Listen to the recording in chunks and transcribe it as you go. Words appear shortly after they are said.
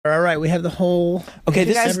All right, we have the whole. Okay, Did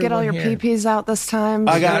you guys get all your here. PPs out this time?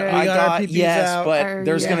 I got our PPs yes, out. but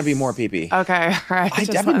there's going to be more PP. Okay, all right.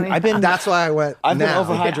 I've been That's why I went. I've been now.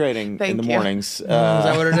 overhydrating Thank in the you. mornings. Is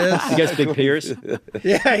that what it is? You guys big peers?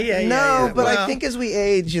 Yeah. No, but Well, I think as we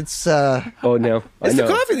age, it's. Oh, no. it's I know.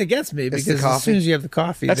 the coffee that gets me the because as coffee. soon as you have the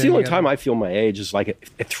coffee, That's then the only you gotta- time I feel my age is like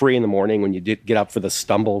at 3 a.m. when you get up for the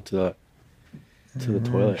stumble to the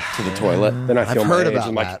toilet. To the toilet. Then I I've feel heard my age. about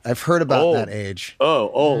I'm that. like, I've heard about oh. that age.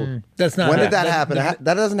 oh. That's not. When did that happening? happen?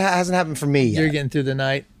 That hasn't happened for me You're yet. getting through the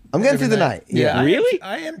night. I'm getting every through the night. Yeah, Really?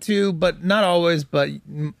 I am too, but not always. But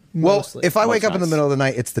Well, mostly. if I wake up in the nights. middle of the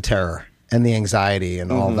night, it's the terror and the anxiety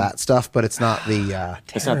and all that stuff. But it's not the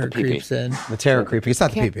It's not the terror pee-pee. creeps in. terror creeping. It's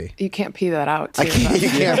not the pee-pee. You can't pee that out, too. You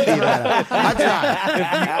can't pee that out. I've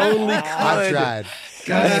tried. I've tried.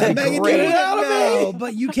 Megan, great. get it out of me.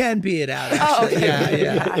 But you can pee it out. Actually.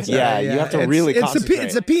 Yeah, you have to really concentrate.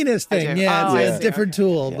 It's a penis thing. do. Yeah, it's Oh, a different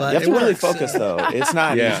tool, but You have to it really works. focus though. It's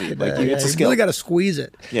not Yeah. easy. Like Yeah, it's a you skill. really got to squeeze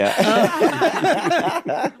it. Yeah.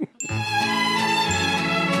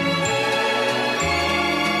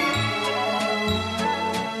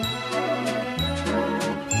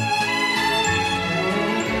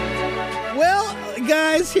 Well,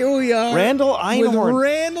 guys, here we are. Randall Einhorn. With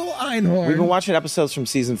Randall Einhorn. We've been watching episodes from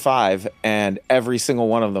season 5, and every single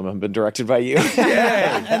one of them have been directed by you.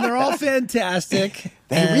 and they're all fantastic.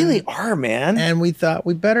 They really are, man. And we thought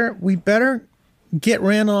we better get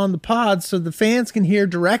Randall on the pod so the fans can hear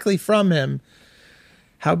directly from him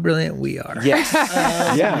how brilliant we are. Yes.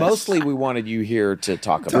 Yes. Mostly we wanted you here to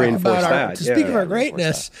talk about Reinforce About that, to yeah. speak of our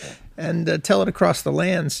greatness and tell it across the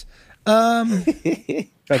lands. I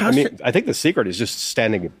mean, I think the secret is just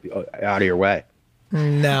standing out of your way.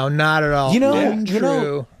 No, not at all. You know,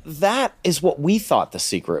 Untrue. that is what we thought the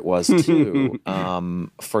secret was too,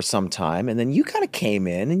 for some time. And then you kind of came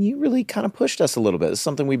in and you really kind of pushed us a little bit. It's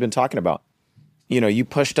something we've been talking about. You know, you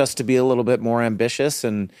pushed us to be a little bit more ambitious,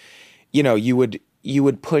 and you know, you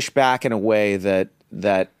would push back in a way that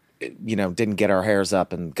you know didn't get our hairs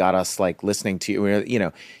up and got us like listening to you. You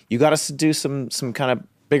know, you got us to do some kind of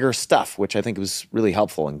bigger stuff, which I think was really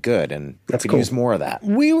helpful and good, and That's could cool. use more of that.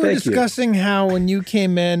 We were Thank you. discussing how when you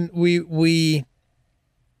came in,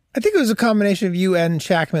 I think it was a combination of you and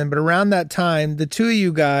Shackman, but around that time, the two of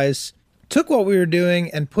you guys took what we were doing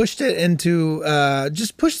and pushed it into,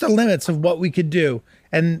 just pushed the limits of what we could do.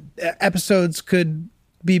 And episodes could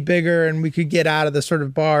be bigger, and we could get out of the sort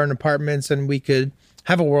of bar and apartments, and we could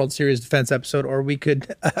have a World Series defense episode, or we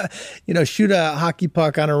could, shoot a hockey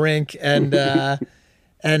puck on a rink and,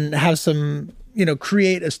 and have some,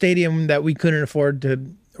 create a stadium that we couldn't afford to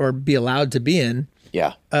or be allowed to be in.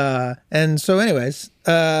 Yeah. And so anyways,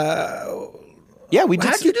 Yeah, we did.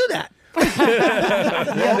 how'd you do that?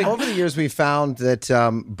 Over the years, we found that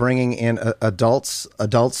bringing in adults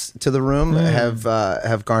to the room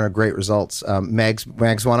have garnered great results.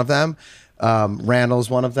 Meg's one of them. Randall's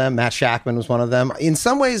one of them. Matt Shackman was one of them. In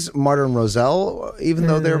some ways, Marta and Roselle, even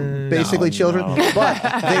though they're basically children,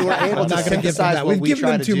 but they were able to not gonna give them synthesize that. what We've we given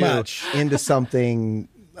try them to too do much. into something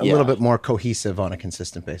a little bit more cohesive on a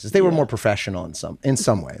consistent basis. They were more professional in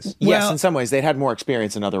some ways. Yes, Well- in some ways they'd had more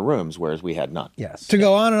experience in other rooms, whereas we had none. Yes. To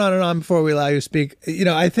go on and on and on before we allow you to speak,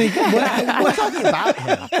 I think We're talking about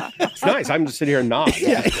him. It's nice. I'm just sitting here and nod.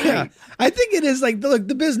 yeah, I think it is like, look,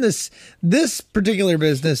 the business, this particular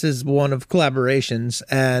business is one of collaborations.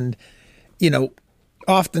 And,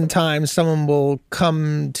 oftentimes someone will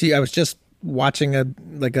come to you. I was just watching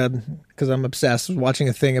because I'm obsessed with watching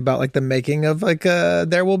a thing about like the making of like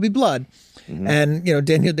There Will Be Blood. Mm-hmm. And,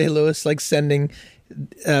 Daniel Day-Lewis like sending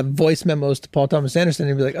voice memos to Paul Thomas Anderson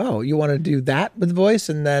and be like, oh, you want to do that with voice?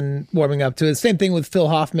 And then warming up to it. Same thing with Phil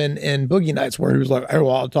Hoffman in Boogie Nights, where he was like, I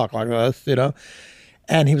want to talk like this,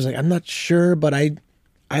 And he was like, I'm not sure, but I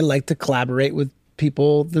like to collaborate with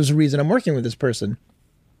people. There's a reason I'm working with this person.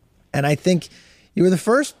 And I think you were the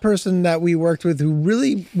first person that we worked with who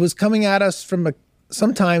really was coming at us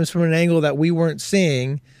sometimes from an angle that we weren't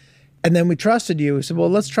seeing. And then we trusted you. We said, well,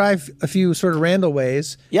 let's try a few sort of Randall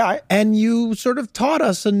ways. Yeah. And you sort of taught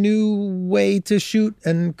us a new way to shoot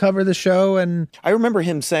and cover the show. And I remember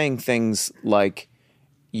him saying things like,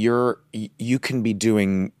 you can be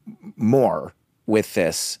doing more with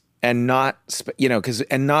this and not,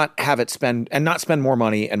 and not have it spend more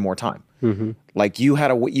money and more time. Mm-hmm. Like you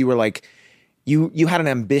had an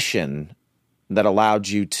ambition that allowed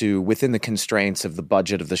you to, within the constraints of the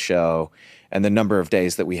budget of the show and the number of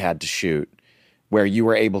days that we had to shoot, where you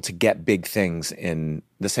were able to get big things in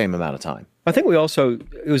the same amount of time. I think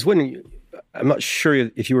it was when, I'm not sure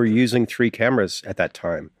if you were using 3 cameras at that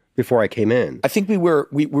time. before I came in. I think we were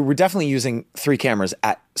definitely using 3 cameras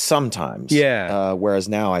at some times. Yeah. Whereas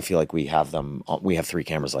now I feel like we have 3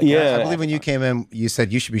 camems like Yeah. that. I believe when you came in, you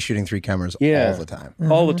said you should be shooting 3 cameras Yeah. all the time.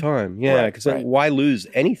 All the time. Yeah, because Right. why lose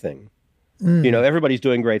anything? Everybody's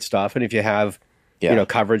doing great stuff, and if you have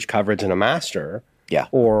coverage, and a master,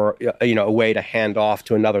 or a way to hand off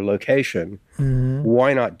to another location,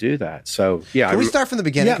 why not do that? So Can we start from the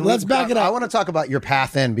beginning? Yeah, let's back it up. I want to talk about your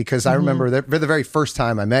path in, because I remember that for the very first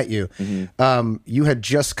time I met you, you had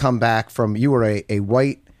just come back from, you were a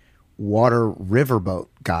white water riverboat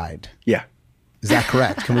guide. Yeah. Is that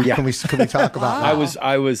correct? Can we talk about that?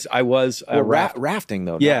 I was a Rafting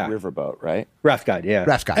though, Yeah. not riverboat, right? raft guide. Yeah.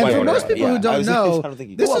 Raft guide. And for Whitewater most people who I don't was- know, I don't think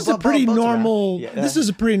you- this Well, is a pretty boats around. normal. Yeah. This is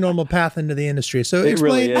a pretty normal path into the industry. So It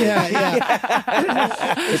explain, really is.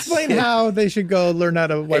 explain how they should go learn how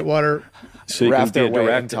to whitewater. So you Raft can their be a way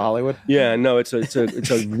director. into Hollywood. Yeah, no, it's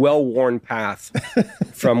a well-worn path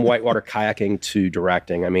from whitewater kayaking to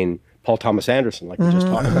directing. I mean, Paul Thomas Anderson, like we just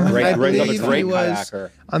talked about, I another believe great he was kayaker.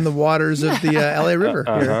 on the waters of the LA River.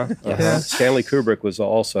 Here. Yeah. Stanley Kubrick was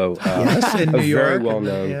also Yes, in a New York, very and,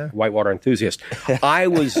 well-known yeah. whitewater enthusiast. I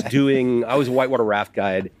was a whitewater raft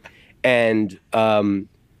guide, and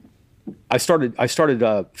I started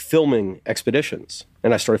filming expeditions,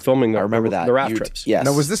 and I started filming I remember that. the raft You- trips. Yes.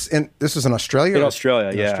 Now, this was in Australia? In or- Australia,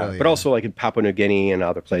 in yeah. Australia, But also like in Papua New Guinea and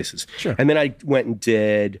other places. Sure. And then I went and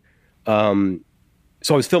did,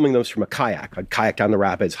 so I was filming those from a kayak. I'd kayak down the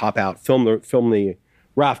rapids, hop out, film the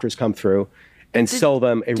rafters come through, and sell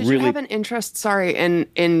them a Did really... you have an interest,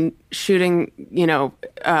 in shooting,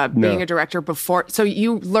 being a director before? So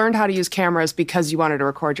you learned how to use cameras because you wanted to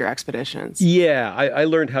record your expeditions. Yeah, I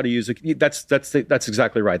learned how to use it. That's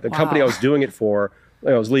exactly right. The company I was doing it for,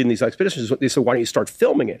 I was leading these expeditions, they said, why don't you start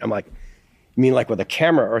filming it? I'm like, you mean like with a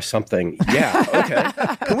camera or something? Yeah, okay.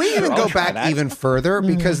 Can we even go back even further?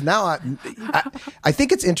 Because now I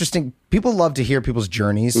think it's interesting. People love to hear people's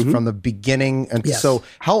journeys from the beginning. And Yes. so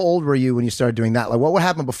how old were you when you started doing that? Like what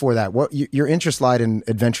happened before that? Your interest lied in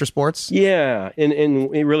adventure sports? Yeah, in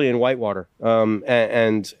really in whitewater,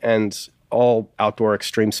 and all outdoor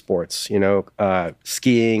extreme sports.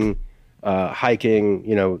 Skiing,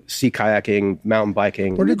 hiking. Sea kayaking, mountain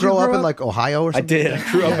biking. Did you grow up in up? like Ohio or I something? did.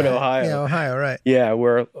 I grew up in Ohio. Yeah, Ohio, right. Yeah,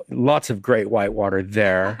 where lots of great whitewater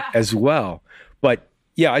there as well. But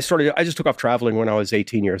yeah, I just took off traveling when I was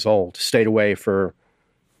 18 years old, stayed away for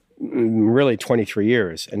really 23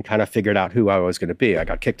 years and kind of figured out who I was going to be. I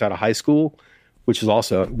got kicked out of high school, which is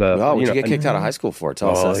also the... Oh, what'd you get kicked out of high school for?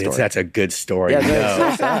 Tell us that story. That's a good story.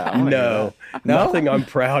 Yeah, No, nothing I'm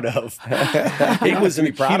proud of. It was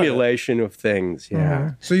an proud of it. accumulation of things.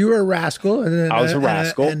 Yeah. So you were a rascal. And I was a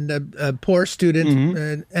rascal. and a poor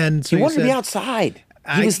student. And so He you wanted to be said- outside.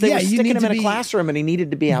 I- They were yeah, you sticking need him to in a be- classroom, and he needed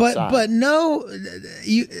to be outside. But no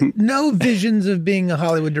visions of being a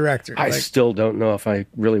Hollywood director. I still don't know if I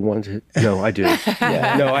really wanted to. No, I do.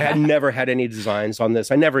 No, I had never had any designs on this.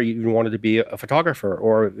 I never even wanted to be a photographer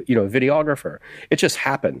or, a videographer. It just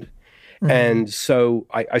happened. And so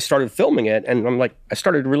I started filming it, and I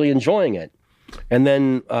started really enjoying it. And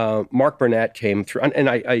then Mark Burnett came through, and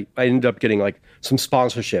I ended up getting like some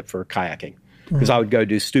sponsorship for kayaking. Because I would go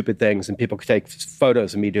do stupid things, and people could take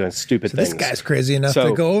photos of me doing stupid things. This guy's crazy enough So-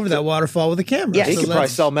 to go over that waterfall with a camera. yeah, he So could probably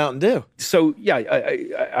let's- sell Mountain Dew. So yeah,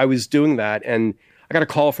 I was doing that, and I got a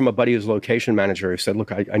call from a buddy who's a location manager who said,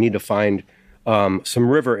 "Look, I need to find some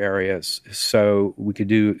river areas so we could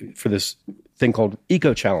do for this thing called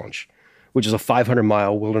Eco Challenge, which is a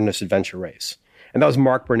 500-mile wilderness adventure race." And that was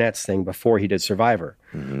Mark Burnett's thing before he did Survivor.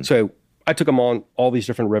 So I took him on all these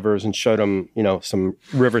different rivers and showed him, some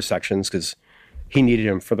river sections because he needed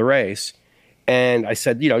him for the race. And I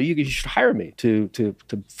said, you should hire me to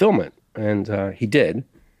film it. And he did.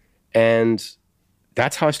 And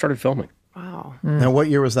that's how I started filming. Wow. Now, what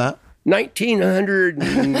year was that?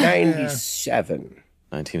 1997.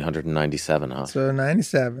 1997, huh? So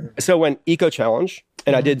 97. So I went Eco Challenge,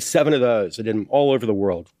 and I did 7 of those. I did them all over the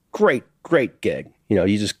world. Great gig.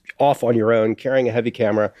 You just off on your own, carrying a heavy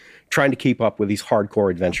camera, trying to keep up with these hardcore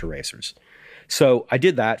adventure racers. So I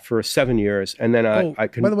did that for 7 years, and then I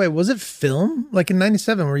By the way, was it film? Like in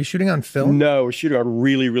 97, were you shooting on film? No, we're shooting on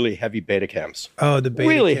really, really heavy beta cams. Oh, the beta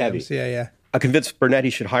Really cams. heavy. Yeah. I convinced Burnett he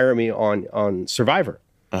should hire me on Survivor,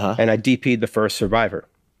 and I DP'd the first Survivor,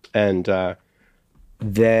 and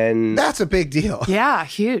then That's a big deal. Yeah,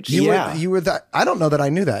 huge. You were the. I don't know that I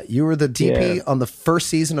knew that. You were the DP Yeah. on the first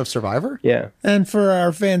season of Survivor? yeah. And for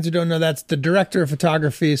our fans who don't know, that's the director of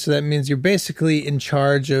photography. So that means you're basically in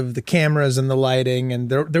charge of the cameras and the lighting. And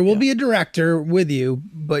there will be a director with you,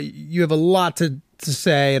 but you have a lot to to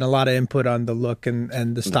say and a lot of input on the look and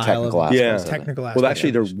the style technical of aspects. technical aspects. Well,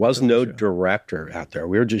 actually, there was no director out there.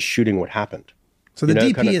 We were just shooting what happened. So the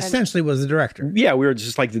DP essentially was the director. Yeah, we were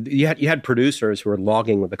just like you had producers who were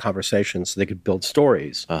logging with the conversations so they could build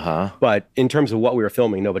stories. But in terms of what we were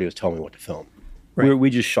filming, nobody was telling me what to film. Right. We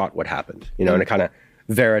just shot what happened, in a kind of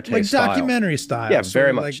verite like style. documentary style. Yeah, so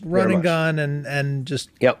very much. Like run very and much. gun and just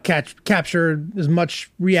Yep. capture as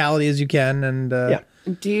much reality as you can. And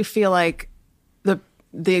Do you feel like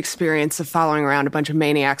the experience of following around a bunch of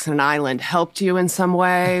maniacs on an island helped you in some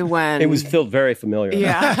way when It was felt very familiar.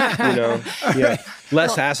 Yeah.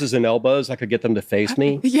 Less asses and elbows. I could get them to face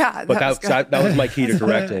me. Yeah, but that was good. that was my key to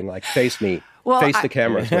directing. Like face me, Well, face the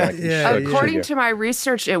cameras. According to my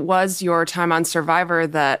research, it was your time on Survivor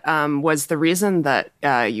that was the reason that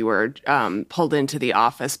you were pulled into The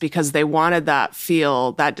Office, because they wanted that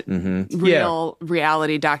feel, that real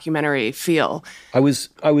reality documentary feel. I was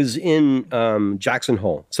in Jackson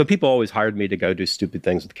Hole, so people always hired me to go do stupid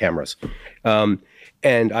things with cameras,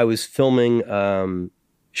 and I was filming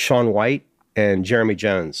Shaun White and Jeremy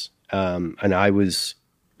Jones, and I was.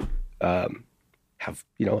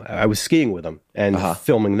 I was skiing with them and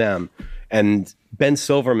filming them. And Ben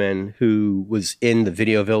Silverman, who was in the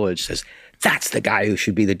Video Village, says, "That's the guy who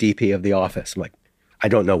should be the DP of The Office." I'm like, I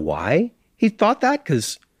don't know why he thought that,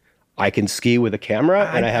 because I can ski with a camera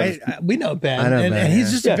and I have... we know Ben, I know Ben, and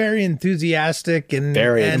he's just very enthusiastic and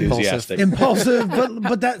enthusiastic. impulsive.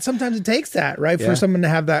 but that sometimes it takes that, right, for someone to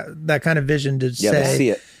have that kind of vision to say, to see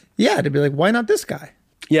it. Yeah, to be like, why not this guy?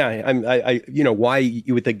 Yeah, why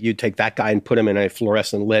you would think you'd take that guy and put him in a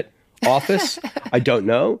fluorescent lit office, I don't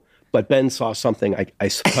know. But Ben saw something, I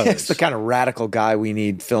suppose. It's the kind of radical guy we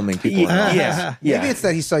need filming people. Yeah. Maybe it's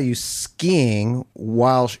that he saw you skiing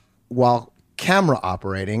while camera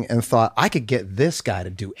operating and thought, I could get this guy to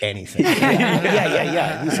do anything.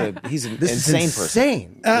 Yeah. He's an This insane is person.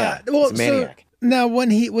 insane. Well, he's a maniac. So now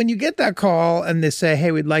when you get that call and they say,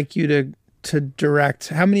 hey, we'd like you to direct,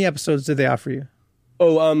 how many episodes did they offer you?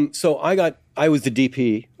 So I was the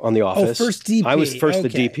DP on The Office. Oh, first DP. I was first the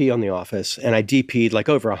Okay. DP on The Office, and I DP'd like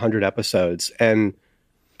over 100 episodes. And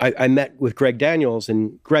I met with Greg Daniels,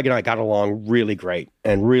 and Greg and I got along really great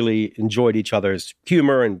and really enjoyed each other's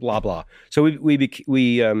humor and blah, blah. So we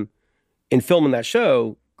in filming that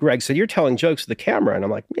show, Greg said, "You're telling jokes to the camera." And I'm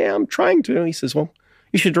like, "Yeah, I'm trying to." And he says, "Well,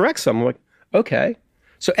 you should direct some." I'm like, "Okay."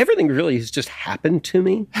 So everything really has just happened to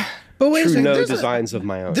me. But wait a through second, no there's designs of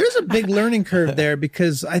my own. There's a big learning curve there,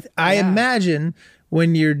 because I imagine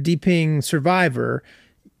when you're DPing Survivor,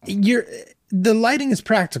 the lighting is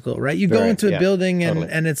practical, right? You go into a building and,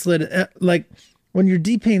 totally. and it's lit. Like when you're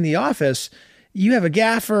DPing The Office, you have a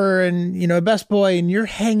gaffer and a best boy, and you're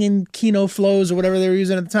hanging Kino flows or whatever they were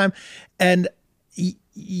using at the time, and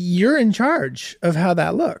you're in charge of how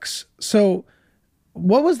that looks. So,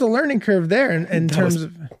 what was the learning curve there in terms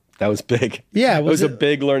of? That was big. Yeah, it was a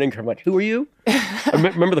big learning curve. I'm like, who are you? I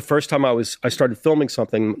remember the first time I started filming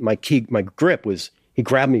something. My grip was, he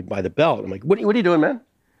grabbed me by the belt. I'm like, what are you doing, man?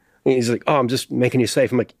 And he's like, "Oh, I'm just making you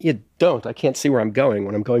safe." I'm like, "You don't. I can't see where I'm going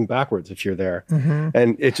when I'm going backwards if you're there."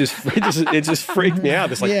 And it just freaked me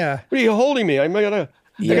out. It's like, what are you holding me? I got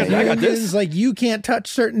this. It's like you can't touch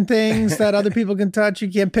certain things that other people can touch.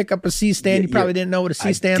 You can't pick up a C-stand. You probably didn't know what a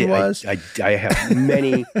C-stand was. I have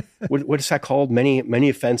many. what is that called? Many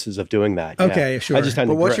offenses of doing that. Okay, sure. I just had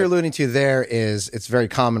But what grip. you're alluding to there is it's very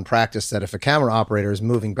common practice that if a camera operator is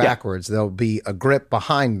moving backwards, there'll be a grip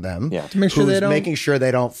behind them To make sure who's they don't- making sure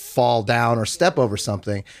they don't fall down or step over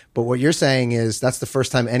something. But what you're saying is that's the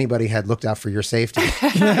first time anybody had looked out for your safety.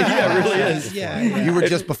 Yeah, it really is. Yeah. You were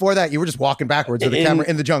just before that, you were just walking backwards with a camera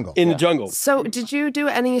in the jungle. In the jungle. So did you do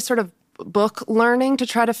any sort of book learning to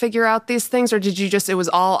try to figure out these things, or did you just, it was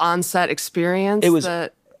all on-set experience? It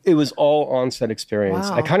was all on-set experience.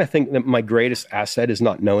 Wow. I kind of think that my greatest asset is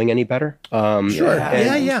not knowing any better. Sure.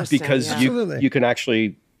 Yeah. Because Absolutely. you can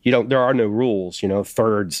actually, there are no rules,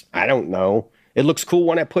 thirds. I don't know. It looks cool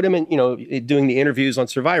when I put him in, doing the interviews on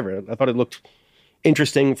Survivor. I thought it looked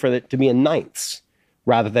interesting for it to be in ninths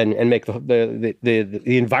rather than, and make the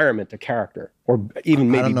environment a character, or even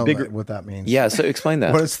maybe I don't know bigger. what that means. Yeah, so explain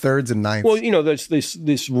that. What is thirds and ninths? Well, there's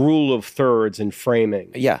this rule of thirds in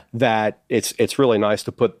framing. Yeah. That it's really nice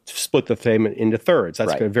to split the frame into thirds.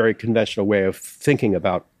 That's Right. a very conventional way of thinking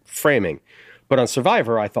about framing. But on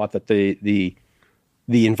Survivor, I thought that the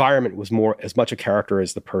environment was more as much a character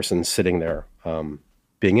as the person sitting there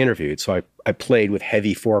being interviewed. So I played with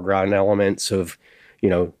heavy foreground elements of,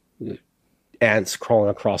 ants crawling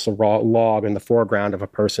across a raw log in the foreground of a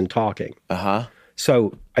person talking.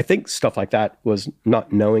 So I think stuff like that was,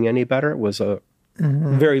 not knowing any better, was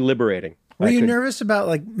very liberating. Were you nervous about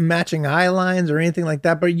like matching eye lines or anything like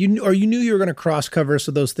that? But you knew you were going to cross cover,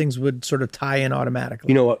 so those things would sort of tie in automatically.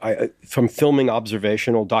 You know, from filming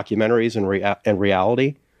observational documentaries and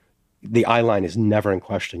reality, the eye line is never in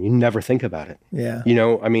question. You never think about it. Yeah. You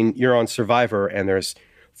know, I mean, you're on Survivor and there's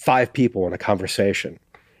 5 people in a conversation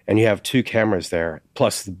and you have 2 cameras there,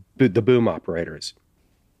 plus the boom operators.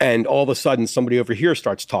 And all of a sudden somebody over here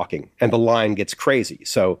starts talking and the line gets crazy.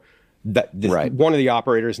 So one of the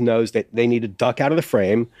operators knows that they need to duck out of the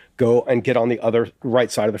frame, go and get on the other right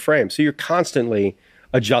side of the frame. So you're constantly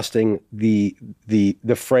adjusting the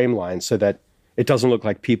frame line so that it doesn't look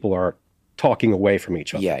like people are talking away from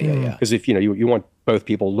each other. Yeah. Because if you want both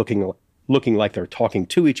people looking like they're talking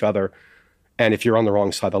to each other, and if you're on the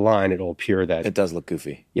wrong side of the line, it'll appear that it does look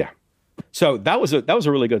goofy. Yeah. So that was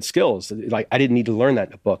a really good skill. Like I didn't need to learn that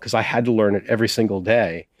in a book because I had to learn it every single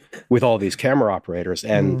day with all these camera operators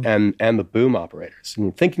and the boom operators.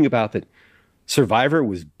 And thinking about that, Survivor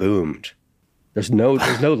was boomed. There's no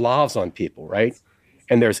lavs on people, right?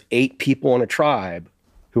 And there's 8 people in a tribe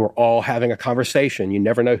who are all having a conversation. You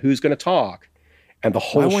never know who's going to talk. And the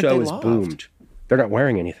whole show is boomed. They're not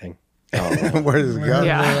wearing anything. Where does it go?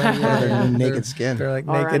 Yeah. They're naked skin. They're like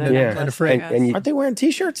All naked right, and afraid. And Aren't they wearing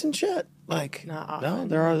T-shirts and shit? Like, no,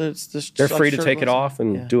 they're free to take it off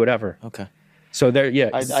and do whatever. Okay. So there,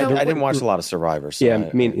 yeah. I didn't watch a lot of Survivor. So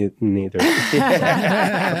me neither.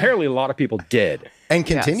 Apparently, a lot of people did. And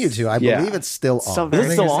continue to. I believe it's still on.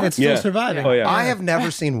 very It's still surviving. Oh, yeah. I have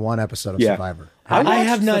never seen one episode of Survivor. I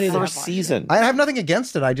have not the either. First season. I have nothing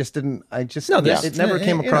against it. It never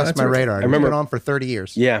came you know, across that's my what- radar. It's been on for 30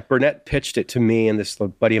 years. Yeah, Burnett pitched it to me, and this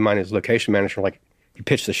buddy of mine is location manager. Like, he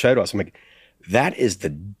pitched the show to us. I'm like, that is the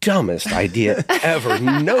dumbest idea ever.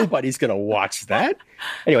 Nobody's going to watch that.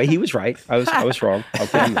 Anyway, he was right. I was wrong. I'll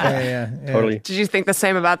put him Yeah. Totally. Did you think the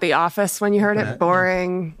same about The Office when you heard it?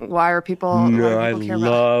 Boring. Why are people? No, why I do people care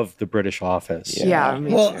about love the British Office. it? Yeah.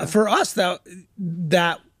 Me Well, too. for us,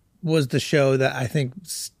 that was the show that I think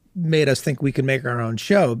made us think we could make our own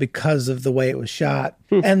show because of the way it was shot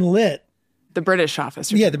and lit. The British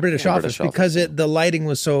Office. Yeah, the British Office, British because the lighting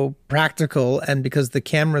was so practical and because the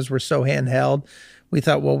cameras were so handheld, we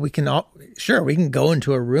thought, well, we can go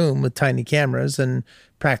into a room with tiny cameras and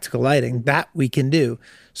practical lighting. That we can do.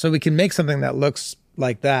 So we can make something that looks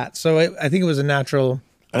like that. So I think it was a natural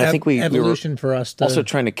I think we evolution were for us to also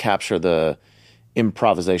trying to capture the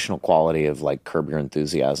improvisational quality of like Curb Your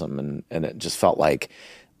Enthusiasm, and it just felt like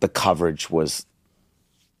the coverage was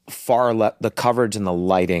the coverage and the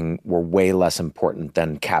lighting were way less important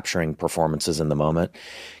than capturing performances in the moment,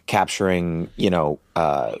 capturing,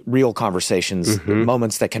 real conversations,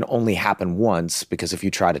 moments that can only happen once, because if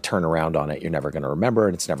you try to turn around on it, you're never going to remember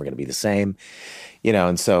and it's never going to be the same,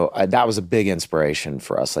 and so that was a big inspiration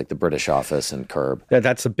for us, like the British Office and Curb.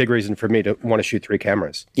 That's a big reason for me to want to shoot 3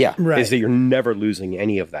 cameras. Yeah. Right. Is that you're never losing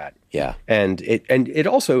any of that. Yeah. And it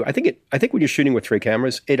also, I think when you're shooting with 3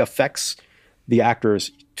 cameras, it affects the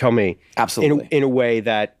actors, tell me, Absolutely. in a way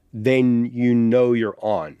that then you're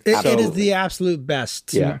on. It is the absolute best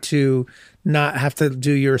to not have to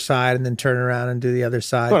do your side and then turn around and do the other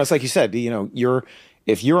side. Well, it's like you said,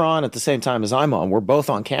 if you're on at the same time as I'm on, we're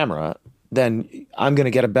both on camera, then I'm going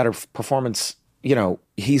to get a better performance.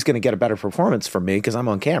 He's going to get a better performance from me because I'm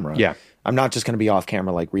on camera. Yeah. I'm not just going to be off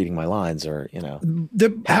camera, like reading my lines or,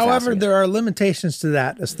 However, there are limitations to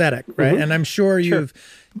that aesthetic, right? And I'm sure you've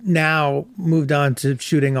now moved on to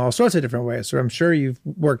shooting all sorts of different ways. So I'm sure you've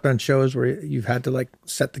worked on shows where you've had to like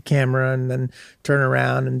set the camera and then turn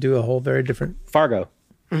around and do a whole very different. Fargo.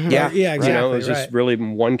 Yeah. Yeah, exactly. It was just really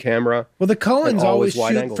one camera. Well, the Coens and always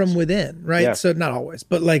wide shoot angles. from within, right? Yeah. So not always,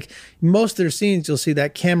 but like most of their scenes, you'll see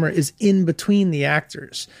that camera is in between the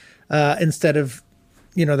actors instead of,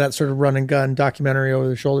 that sort of run and gun documentary over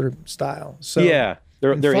the shoulder style. So Yeah.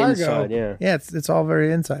 They're Fargo, inside, yeah. Yeah, it's all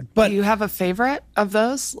very inside. But Do you have a favorite of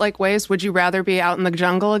those ways? Would you rather be out in the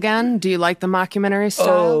jungle again? Do you like the mockumentary style?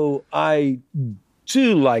 Oh, I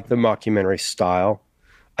do like the mockumentary style.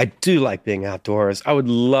 I do like being outdoors. I would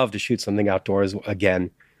love to shoot something outdoors again.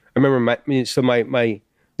 I remember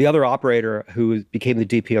the other operator who became the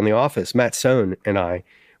DP on The Office, Matt Sohn, and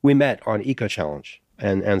we met on Eco Challenge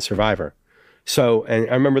and Survivor. So, and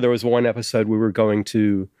I remember there was one episode we were going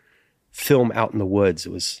to film out in the woods.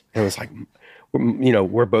 It was like,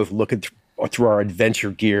 we're both looking through our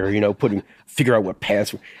adventure gear, figure out what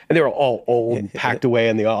pants, and they were all old and packed away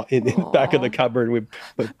in the back of the cupboard. We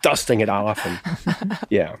were dusting it off, and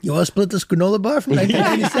yeah. you want to split this granola bar from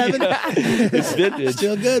 1997? It's vintage.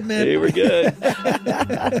 Still good, man. They were good. Cut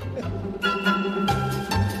that.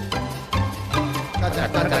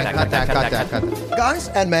 Guys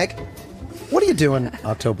and Meg, what are you doing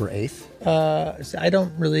October 8th? I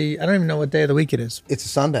don't even know what day of the week it is. It's a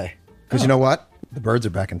Sunday. Because you know what? The Birds are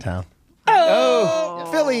back in town.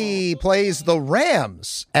 Philly plays the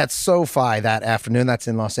Rams at SoFi that afternoon. That's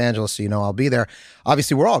in Los Angeles, so you know I'll be there.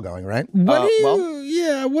 Obviously, we're all going, right? When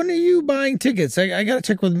are you buying tickets? I got to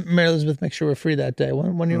check with Mary Elizabeth, make sure we're free that day.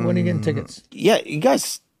 When are you getting tickets? Yeah, you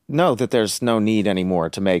guys know that there's no need anymore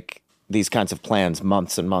to make these kinds of plans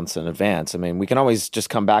months and months in advance. I mean, we can always just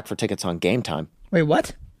come back for tickets on Game Time. Wait,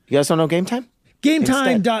 what? You guys don't know Game Time?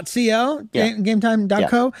 GameTime.co,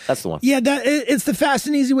 GameTime.co. Yeah, that's the one. Yeah, it's the fast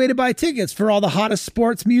and easy way to buy tickets for all the hottest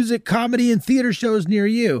sports, music, comedy, and theater shows near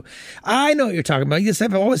you. I know what you're talking about. Yes,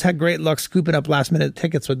 I've always had great luck scooping up last-minute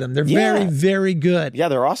tickets with them. They're very, very good. Yeah,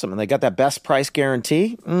 they're awesome. And they got that best price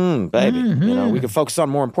guarantee. Baby. Mm-hmm. You know, we can focus on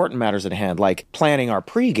more important matters at hand, like planning our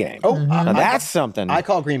pregame. Now that's something. I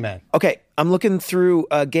call Green Man. Okay, I'm looking through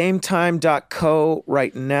GameTime.co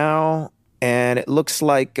right now. And it looks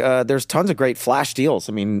like there's tons of great flash deals.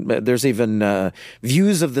 I mean, there's even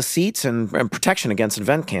views of the seats and protection against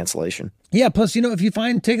event cancellation. Yeah, plus, if you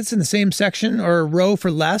find tickets in the same section or row for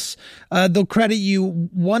less, they'll credit you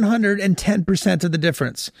 110% of the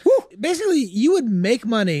difference. Woo! Basically, you would make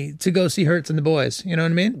money to go see Hurts and the boys. You know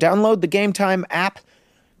what I mean? Download the Game Time app,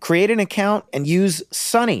 create an account, and use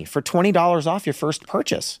Sunny for $20 off your first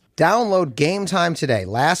purchase. Download Game Time today.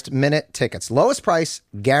 Last minute tickets. Lowest price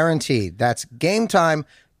guaranteed. That's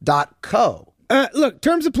GameTime.co. Look,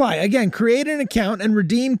 terms apply. Again, create an account and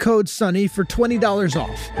redeem code Sunny for $20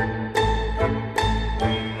 off.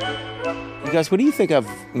 You guys, what do you think of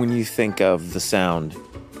when you think of the sound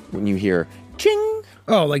when you hear ching?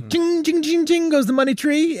 Oh, like ching, ching, ching, ching goes the money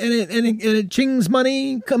tree, and it chings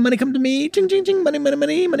money. Money come to me. Ching, ching, ching. Money, money,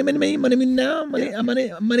 money, money, money, money, money, me now.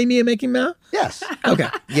 Money, me making now. Yes. Okay.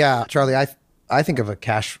 Yeah, Charlie. I think of a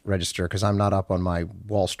cash register because I'm not up on my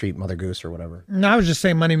Wall Street Mother Goose or whatever. No, I was just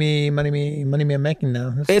saying money, me, I'm making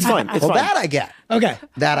now. It's fine. It's fine. That I get. Okay.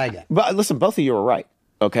 That I get. But listen, both of you are right.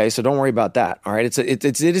 Okay, so don't worry about that. All right, it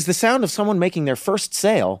is the sound of someone making their first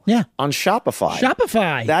sale on Shopify.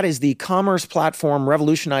 Shopify. That is the commerce platform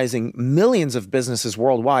revolutionizing millions of businesses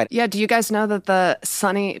worldwide. Yeah, do you guys know that the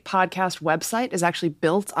Sunny podcast website is actually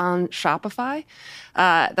built on Shopify?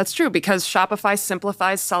 That's true because Shopify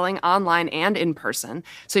simplifies selling online and in person.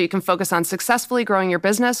 So you can focus on successfully growing your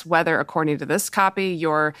business, whether, according to this copy,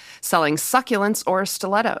 you're selling succulents or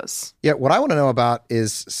stilettos. Yeah, what I want to know about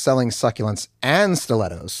is selling succulents and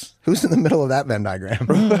stilettos. Who's in the middle of that Venn diagram?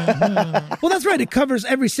 Well, that's right. It covers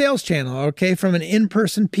every sales channel, okay, from an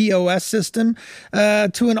in-person POS system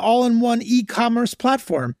to an all-in-one e-commerce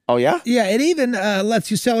platform. Oh, yeah? Yeah, it even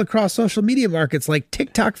lets you sell across social media markets like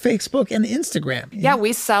TikTok, Facebook, and Instagram. Yeah,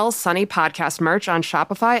 we sell Sunny podcast merch on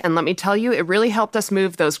Shopify, and let me tell you, it really helped us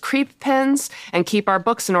move those creep pins and keep our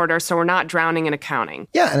books in order so we're not drowning in accounting.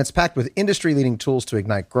 Yeah, and it's packed with industry-leading tools to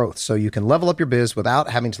ignite growth, so you can level up your biz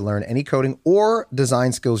without having to learn any coding or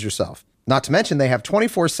design skills yourself. Not to mention, they have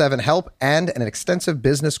 24/7 help and an extensive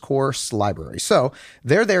business course library. So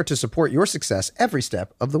they're there to support your success every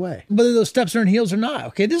step of the way. Whether those steps are in heels or not,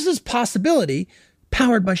 okay, this is possibility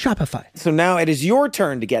powered by Shopify. So now it is your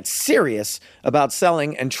turn to get serious about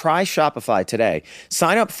selling and try Shopify today.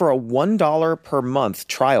 Sign up for a $1 per month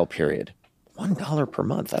trial period. $1 per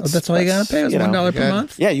month. That's all you got to pay is $1 per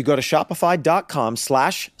month? Yeah, you go to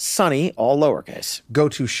shopify.com/sunny, all lowercase. Go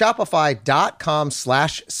to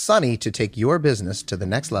shopify.com/sunny to take your business to the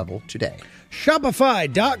next level today.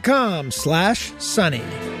 Shopify.com/sunny.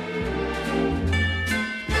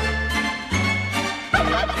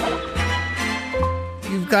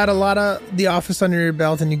 You've got a lot of The Office under your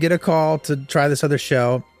belt and you get a call to try this other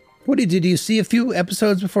show. What do you do? Do you see a few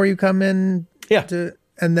episodes before you come in? Yeah.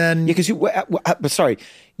 And then... Yeah, because but sorry,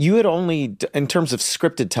 you had only, in terms of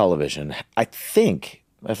scripted television, I think,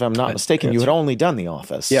 if I'm not mistaken, you had only done The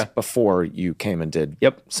Office before you came and did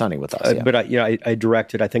Sunny with us. But I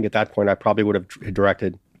directed, I think at that point, I probably would have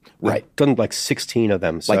directed, done like 16 of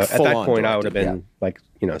them. So at that point, I would have been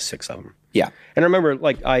 6 of them. Yeah. And I remember,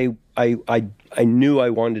 I knew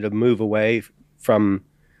I wanted to move away from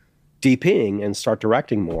DPing and start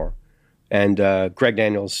directing more. And Greg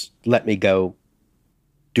Daniels let me go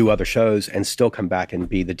do other shows and still come back and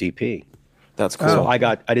be the DP. That's cool. So I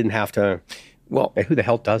didn't have to. Well, who the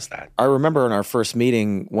hell does that? I remember in our first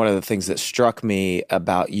meeting, one of the things that struck me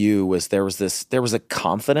about you was there was a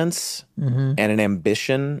confidence and an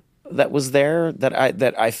ambition that was there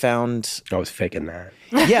that I found. I was faking that.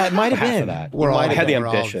 Yeah, it might have been. That. I had the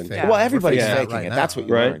ambition. Well, everybody's faking right it. Now. That's what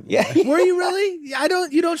you learn. Yeah. Were you really?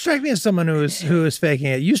 You don't strike me as someone who is faking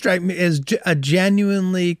it. You strike me as a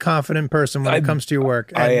genuinely confident person when it comes to your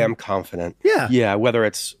work. I am confident. Yeah. Yeah. Whether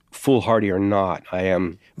it's foolhardy or not, I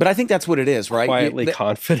am. But I think that's what it is, right? Quietly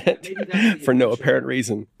confident for no apparent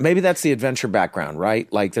reason. Maybe that's the adventure background,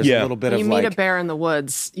 right? Like there's a little bit of you meet a bear in the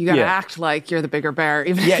woods, you got to act like you're the bigger bear,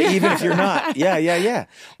 even if you're not. Yeah.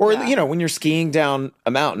 Or when you're skiing down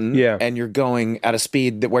a mountain and you're going at a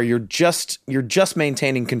speed where you're just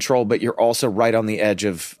maintaining control, but you're also right on the edge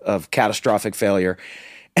of catastrophic failure.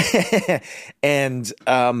 And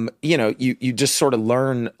you just sort of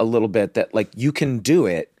learn a little bit that like you can do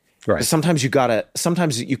it. Right. Sometimes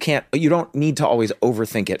you can't, you don't need to always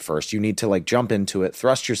overthink it first. You need to like jump into it,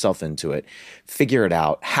 thrust yourself into it, figure it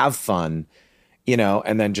out, have fun,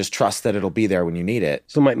 and then just trust that it'll be there when you need it.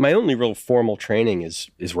 So my only real formal training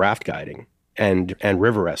is raft guiding and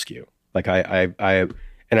river rescue. Like I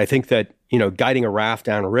think that, guiding a raft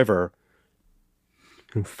down a river,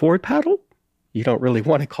 forward paddle, you don't really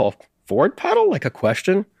want to call forward paddle like a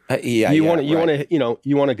question. You want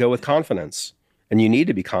to go with confidence. And you need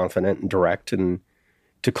to be confident and direct and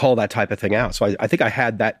to call that type of thing out. So I think I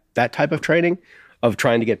had that type of training of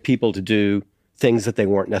trying to get people to do things that they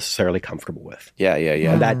weren't necessarily comfortable with. Yeah.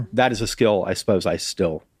 And that is a skill I suppose I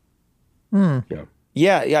still,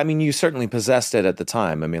 Yeah. I mean, you certainly possessed it at the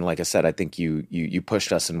time. I mean, like I said, I think you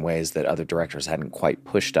pushed us in ways that other directors hadn't quite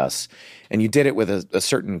pushed us. And you did it with a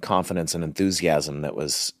certain confidence and enthusiasm that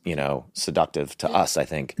was, seductive to us, I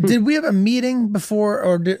think. Did we have a meeting before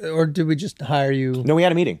or did we just hire you? No, we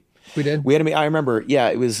had a meeting. We did? We had a meeting. I remember,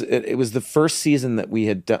 it was the first season that we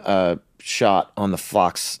had shot on the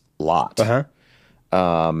Fox lot. Uh-huh.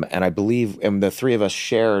 And I believe, and the three of us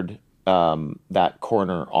shared that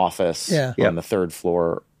corner office on the third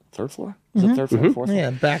floor. Third floor? Is it third floor? Fourth floor?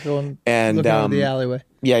 Yeah, back on looking out the alleyway.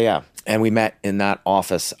 Yeah. And we met in that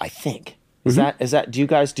office, I think. Is that?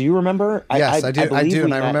 Do you remember? Yes, I do.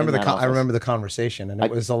 And I remember the conversation, and it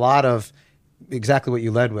was a lot of exactly what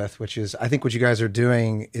you led with, which is I think what you guys are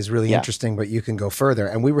doing is really interesting, but you can go further.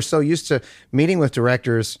 And we were so used to meeting with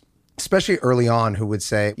directors, especially early on, who would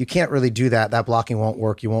say, "You can't really do that. That blocking won't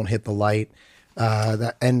work. You won't hit the light." We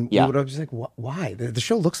would always be like, why? The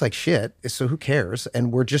show looks like shit, so who cares?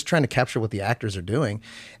 And we're just trying to capture what the actors are doing.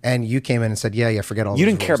 And you came in and said, forget all. You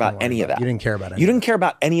didn't care about any of that. You didn't care about it. You didn't care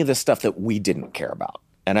about any of the stuff that we didn't care about.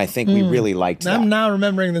 And I think we really liked that. I'm now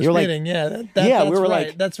remembering this meeting. That's we were right.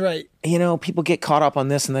 like, that's right. People get caught up on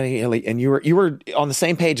this, and then and you were on the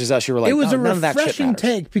same page as us. You were like, it was a none of that shit refreshing matters.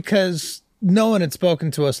 take because no one had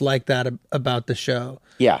spoken to us like that about the show.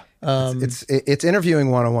 Yeah. It's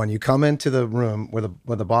interviewing 101. You come into the room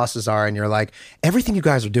where the bosses are, and you're like, everything you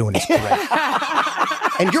guys are doing is great.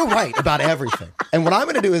 And you're right about everything. And what I'm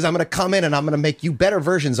going to do is I'm going to come in and I'm going to make you better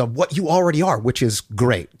versions of what you already are, which is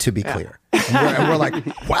great, to be clear. And we're like,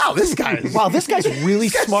 wow, this guy's really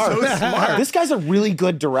smart. So smart. This guy's a really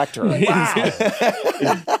good director. Wow.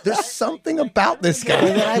 There's something about this guy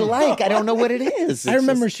that I like. I don't know what it is. I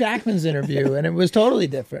remember Shackman's interview, and it was totally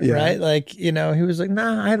different, right? Like, he was like,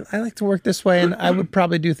 nah, I like to work this way, and I would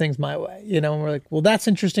probably do things my way, and we're like, well, that's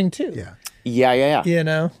interesting too. Yeah.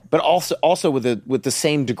 But also with the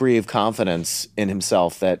same degree of confidence in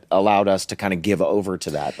himself that allowed us to kind of give over to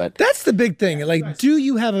that. But that's the big thing. Like, do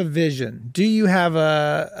you have a vision? Do you have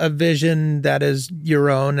a vision that is your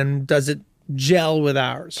own, and does it gel with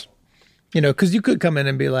ours? Because you could come in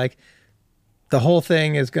and be like, the whole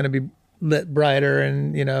thing is going to be lit brighter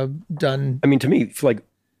and, done. I mean, to me, like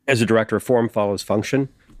as a director, form follows function.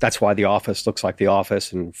 That's why The Office looks like The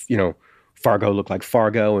Office, and, Fargo looked like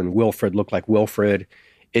Fargo, and Wilfred looked like Wilfred.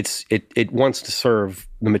 It wants to serve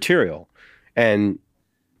the material, and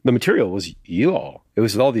the material was you all. It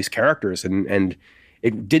was all these characters, and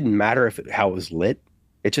it didn't matter how it was lit.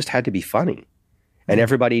 It just had to be funny, and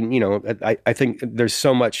everybody. I think there's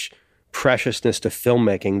so much preciousness to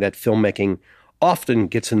filmmaking that filmmaking often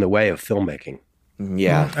gets in the way of filmmaking.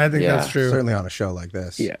 Yeah, I think that's true. Certainly on a show like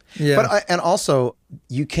this. Yeah. But and also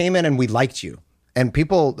you came in and we liked you. And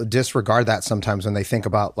people disregard that sometimes when they think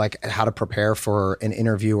about like how to prepare for an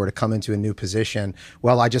interview or to come into a new position.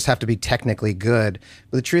 Well, I just have to be technically good.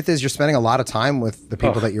 But the truth is you're spending a lot of time with the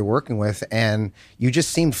people that you're working with, and you just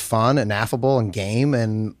seemed fun and affable and game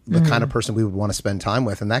and the kind of person we would want to spend time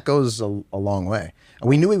with. And that goes a long way. And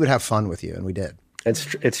we knew we would have fun with you, and we did.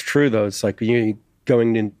 It's true, though. It's like you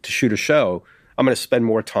going in to shoot a show, I'm going to spend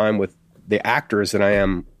more time with the actors than I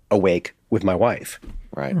am awake with my wife.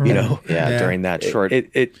 Right. During that short,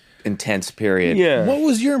 intense period. Yeah. What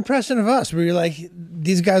was your impression of us? Were you like,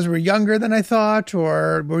 these guys were younger than I thought,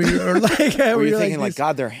 or were you were you thinking like,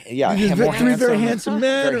 God, they're very handsome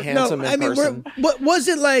men? Very handsome in person. What was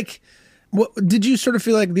it like? What did you sort of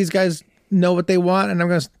feel like these guys know what they want and I'm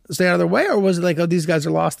going to stay out of their way? Or was it like, oh, these guys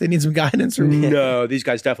are lost, they need some guidance? Or No, these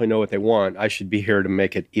guys definitely know what they want. I should be here to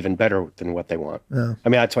make it even better than what they want. I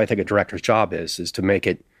mean, that's what I think a director's job is to make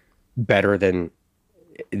it better than,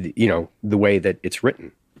 the way that it's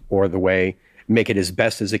written, or make it as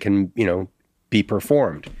best as it can, be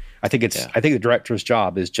performed. I think the director's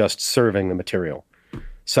job is just serving the material.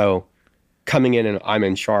 So coming in and I'm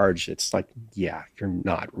in charge, it's like, yeah, you're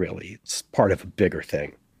not really. It's part of a bigger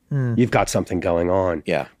thing. You've got something going on.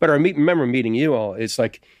 Yeah. But I remember meeting you all. It's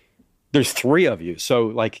like there's 3 of you, so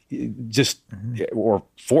like just or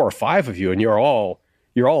 4 or 5 of you, and you're all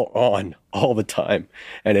on all the time,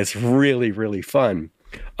 and it's really, really fun.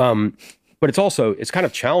 But it's kind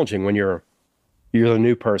of challenging when you're the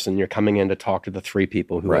new person. You're coming in to talk to the 3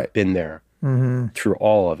 people who have been there through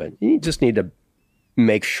all of it. You just need to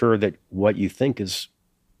make sure that what you think is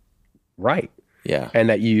right. Yeah. And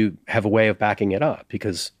that you have a way of backing it up,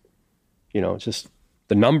 because, it's just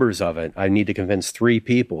the numbers of it. I need to convince 3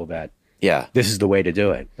 people that this is the way to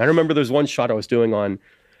do it. I remember there's one shot I was doing on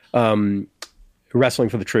Wrestling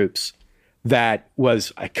for the Troops that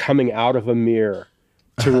was coming out of a mirror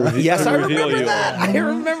to reveal Yes, I reveal remember you. that. I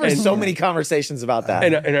remember so many conversations about that.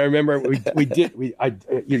 And I remember I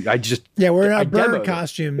just we're in our bird demoed it.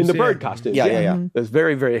 costumes. In the bird costumes. Yeah. There's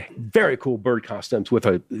very, very, very cool bird costumes with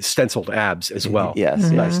a stenciled abs as well.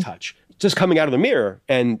 Yes. Nice touch. Just coming out of the mirror,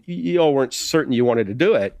 and you all weren't certain you wanted to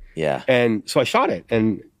do it. Yeah. And so I shot it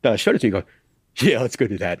and showed it to you. Go, yeah, let's go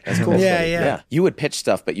do that. That's cool. Yeah. You would pitch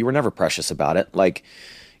stuff, but you were never precious about it. Like,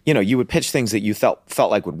 you would pitch things that you felt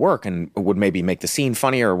like would work and would maybe make the scene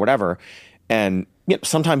funnier or whatever. And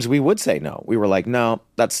sometimes we would say no. We were like, no,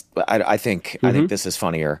 I think this is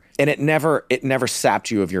funnier. And it never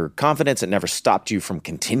sapped you of your confidence. It never stopped you from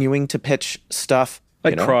continuing to pitch stuff.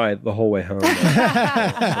 I cried the whole way home.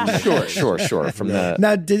 Sure.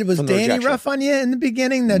 Now, was Danny rejection. rough on you in the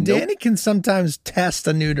beginning? Now, Danny can sometimes test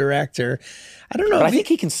a new director. I don't know. But I think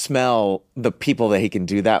he can smell the people that he can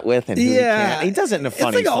do that with, and who he can't. He does it in a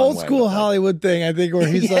funny, it's like an old school Hollywood thing, I think, where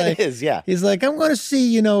he's like, it is, yeah. He's like, I'm going to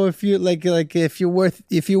see, if you like if you're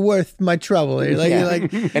worth my trouble. You're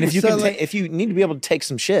like, and if you if you need to be able to take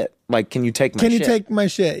some shit, like, can you take my shit? Can you take my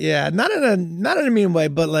shit? Yeah, not in a mean way,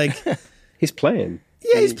 but like, He's playing.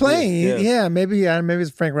 Yeah, he's playing. Yeah, maybe it's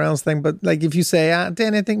a Frank Reynolds thing. But like, if you say,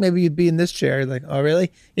 Dan, I think maybe you'd be in this chair. You're like, oh,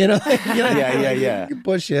 really? Yeah. He can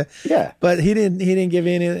push you. Yeah. But he didn't give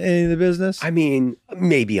you any of the business. I mean,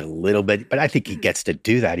 maybe a little bit, but I think he gets to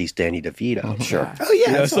do that. He's Danny DeVito. Sure. Oh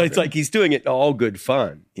yeah. So it's like he's doing it all good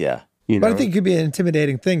fun. Yeah. But I think it could be an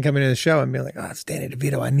intimidating thing coming to the show and being like, oh, it's Danny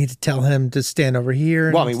DeVito. I need to tell him to stand over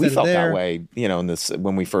here. Well, I mean, we felt that way, in this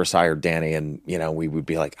when we first hired Danny, and we would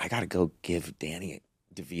be like, I got to go give Danny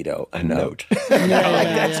DeVito a note.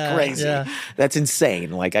 That's crazy. Yeah. That's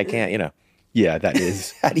insane. Like, I can't, Yeah, that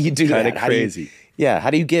is. How do you do that? Kind of crazy. How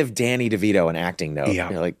do you give Danny DeVito an acting note? Yeah.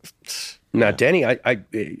 You're like, now, Danny,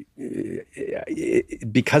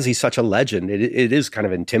 because he's such a legend, it is kind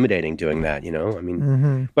of intimidating doing that, I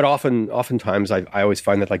mean, but oftentimes I always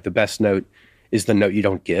find that like the best note is the note you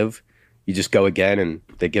don't give. You just go again and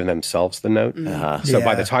they give themselves the note. So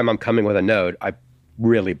by the time I'm coming with a note, I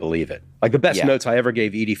really believe it. Like the best notes I ever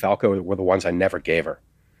gave Edie Falco were the ones I never gave her.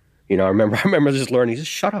 I remember just learning, just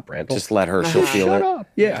shut up, Randall. Just let her, she'll feel shut it. up.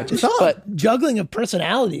 Yeah. It's all juggling of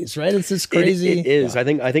personalities, right? It's just crazy. It is. I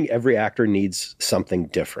think every actor needs something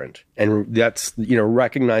different. And that's,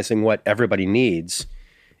 recognizing what everybody needs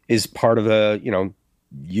is part of the,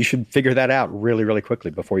 you should figure that out really, really quickly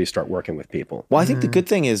before you start working with people. Well, I think the good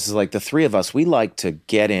thing is like the 3 of us, we like to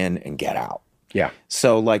get in and get out. Yeah.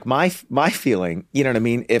 So like my feeling, you know what I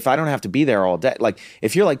mean? If I don't have to be there all day, like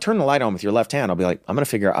if you're like turn the light on with your left hand, I'll be like, I'm going to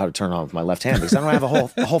figure out how to turn it on with my left hand because I don't have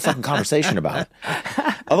a whole fucking conversation about it.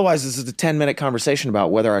 Otherwise, this is a 10-minute conversation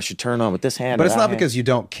about whether I should turn on with this hand. But it's not hand. because you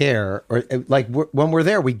don't care, or like when we're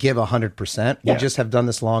there, we give 100%. We just have done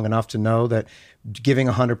this long enough to know that giving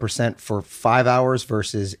 100% for 5 hours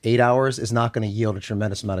versus 8 hours is not going to yield a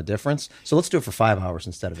tremendous amount of difference. So let's do it for 5 hours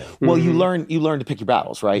instead of 8. Well, you learn to pick your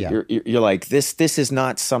battles, right? Yeah. You're like this is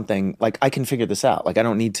not something like I can figure this out. Like I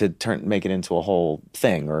don't need to make it into a whole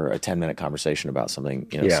thing or a 10-minute conversation about something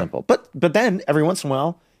simple. But then every once in a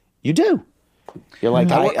while, you do. You're like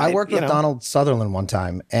I worked with Donald Sutherland one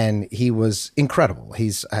time, and he was incredible.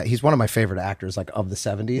 He's one of my favorite actors, like of the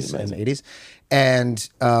 70s and 80s,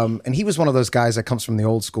 and he was one of those guys that comes from the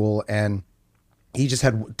old school, and he just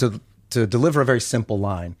had to deliver a very simple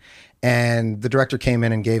line. And the director came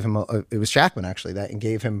in and gave him it was Shackman actually and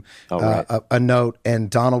gave him a note, and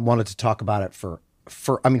Donald wanted to talk about it for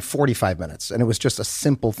for 45 minutes. And it was just a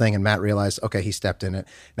simple thing. And Matt realized, okay, he stepped in it.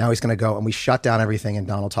 Now he's going to go. And we shut down everything. And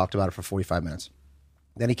Donald talked about it for 45 minutes.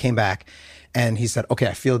 Then he came back and he said, okay,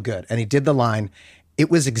 I feel good. And he did the line. It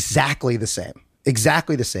was exactly the same.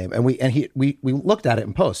 And we looked at it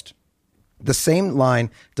in post. The same line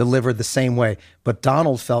delivered the same way, but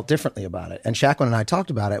Donald felt differently about it. And Shacklin and I talked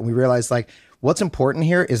about it, and we realized, like, what's important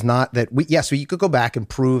here is not that so you could go back and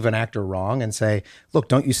prove an actor wrong and say, look,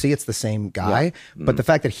 don't you see it's the same guy? Yeah. But the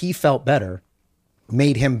fact that he felt better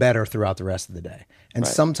made him better throughout the rest of the day. And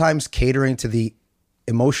sometimes catering to the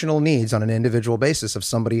emotional needs on an individual basis of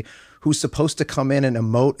somebody who's supposed to come in and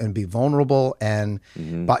emote and be vulnerable and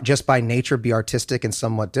just by nature be artistic and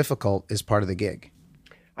somewhat difficult is part of the gig.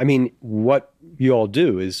 I mean, what you all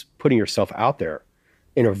do is putting yourself out there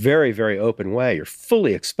in a very, very open way. You're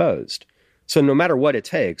fully exposed. So no matter what it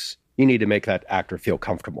takes, you need to make that actor feel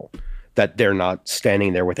comfortable, that they're not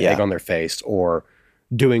standing there with egg on their face or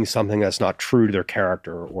doing something that's not true to their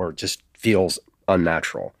character or just feels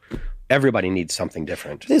unnatural. Everybody needs something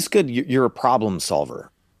different. It's good. You're a problem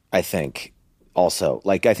solver, I think, also.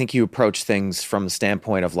 Like, I think you approach things from the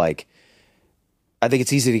standpoint of, like, I think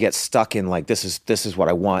it's easy to get stuck in, like, this is what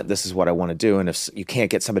I want, this is what I want to do, and if you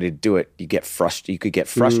can't get somebody to do it, you could get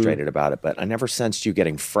frustrated about it. But I never sensed you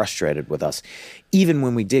getting frustrated with us, even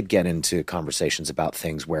when we did get into conversations about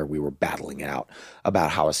things where we were battling it out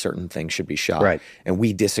about how a certain thing should be shot, right? And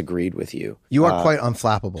we disagreed with you. You are quite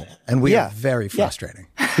unflappable, and we are very frustrating.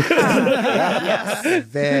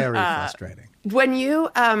 Very frustrating. When you,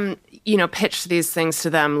 pitch these things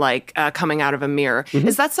to them, like coming out of a mirror,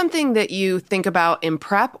 is that something that you think about in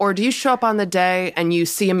prep, or do you show up on the day and you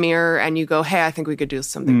see a mirror and you go, hey, I think we could do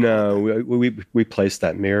something? No, we placed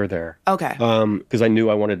that mirror there. Okay. Because I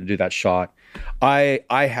knew I wanted to do that shot. I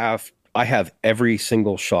have every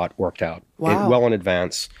single shot worked out well in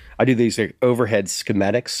advance. I do these overhead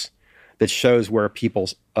schematics that shows where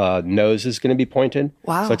people's nose is going to be pointed.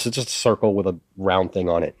 Wow. So it's just a circle with a round thing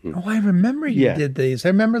on it. Oh, I remember you did these. I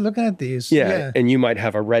remember looking at these. Yeah. And you might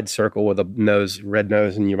have a red circle with a red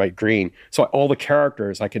nose, and you might green. So all the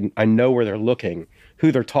characters, I know where they're looking,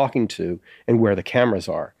 who they're talking to, and where the cameras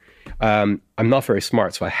are. I'm not very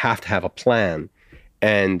smart, so I have to have a plan.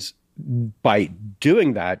 And by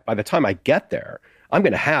doing that, by the time I get there, I'm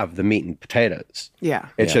going to have the meat and potatoes. Yeah.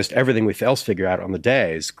 It's just everything we else figure out on the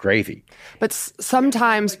day is gravy. But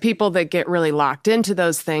sometimes people that get really locked into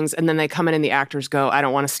those things and then they come in and the actors go, I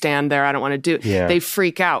don't want to stand there. I don't want to do it. Yeah. They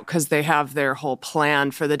freak out because they have their whole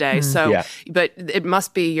plan for the day. But it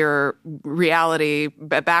must be your reality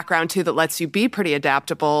background too that lets you be pretty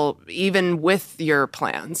adaptable even with your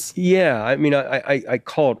plans. Yeah. I mean, I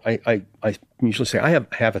usually say I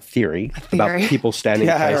have a theory about people standing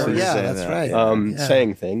places. Yeah, that's right.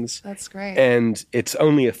 Saying things. That's great. And it's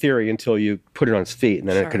only a theory until you put it on its feet, and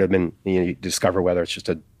then it could have been, you discover whether it's just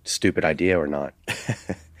a stupid idea or not.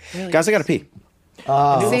 Really? Guys, I got to pee.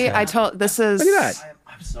 This is... Look at that.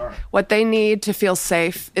 I'm sorry. What they need to feel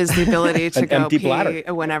safe is the ability to go empty pee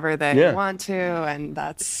bladder. whenever they want to, and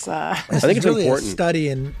that's... I think it's really important. A study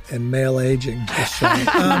in male aging. This show.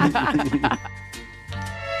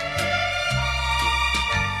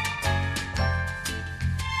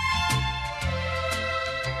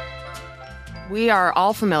 We are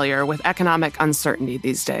all familiar with economic uncertainty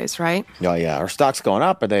these days, right? Oh yeah, our stock's going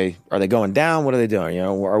up. Are they going down? What are they doing?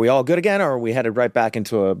 Are we all good again, or are we headed right back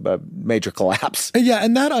into a major collapse? Yeah,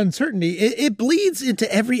 and that uncertainty it bleeds into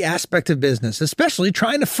every aspect of business, especially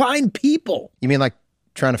trying to find people. You mean like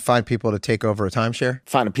trying to find people to take over a timeshare?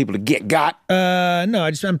 Finding people to get got? No,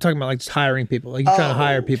 I'm talking about like just hiring people. Like you're trying to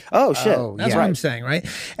hire people. Oh shit, that's what I'm saying, right?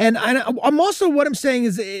 And I'm also what I'm saying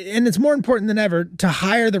is, and it's more important than ever to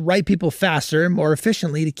hire the right people faster and more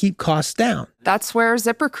efficiently to keep costs down. That's where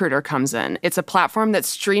ZipRecruiter comes in. It's a platform that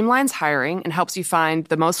streamlines hiring and helps you find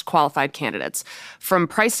the most qualified candidates. From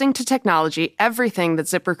pricing to technology, everything that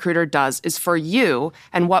ZipRecruiter does is for you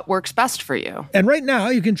and what works best for you. And right now,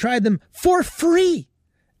 you can try them for free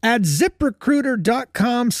at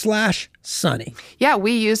ZipRecruiter.com/Sunny. Yeah,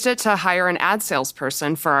 we used it to hire an ad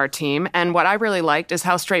salesperson for our team. And what I really liked is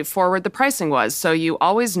how straightforward the pricing was. So you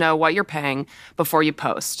always know what you're paying before you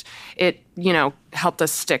post. It, helped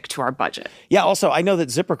us stick to our budget. Yeah, also, I know that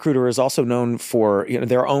ZipRecruiter is also known for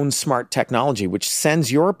their own smart technology, which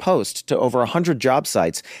sends your post to over 100 job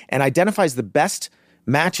sites and identifies the best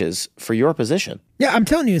matches for your position. Yeah, I'm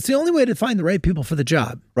telling you, it's the only way to find the right people for the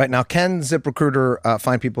job. Right now, can ZipRecruiter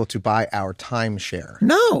find people to buy our timeshare?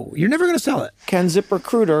 No, you're never going to sell it. Can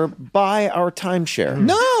ZipRecruiter buy our timeshare?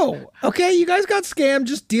 No. Okay, you guys got scammed.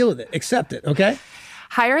 Just deal with it. Accept it, okay?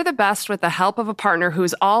 Hire the best with the help of a partner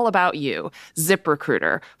who's all about you.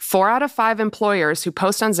 ZipRecruiter. 4 out of 5 employers who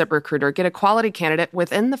post on ZipRecruiter get a quality candidate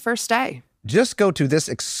within the first day. Just go to this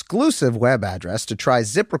exclusive web address to try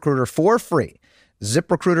ZipRecruiter for free.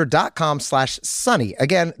 ZipRecruiter.com/sunny.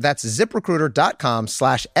 Again, that's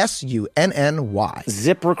ZipRecruiter.com/SUNNY.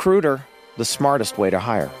 ZipRecruiter, the smartest way to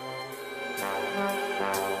hire.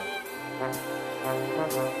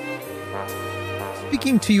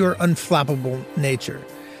 Speaking to your unflappable nature,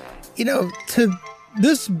 to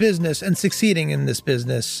this business and succeeding in this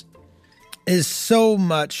business is so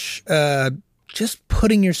much just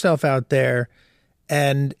putting yourself out there,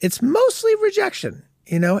 and it's mostly rejection.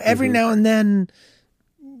 Every now and then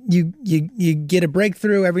you get a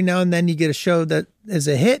breakthrough. Every now and then you get a show that is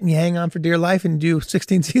a hit and you hang on for dear life and do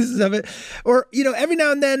 16 seasons of it. Or, every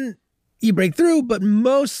now and then you break through, but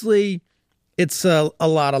mostly it's a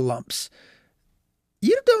lot of lumps.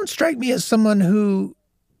 You don't strike me as someone who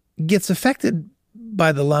gets affected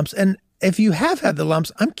by the lumps. And if you have had the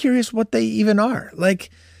lumps, I'm curious what they even are. Like,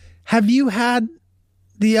 have you had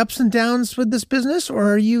the ups and downs with this business,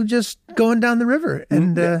 or are you just going down the river?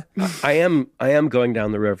 And I am going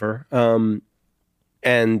down the river. And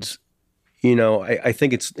I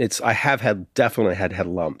think it's I have definitely had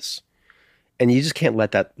lumps, and you just can't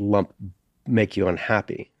let that lump make you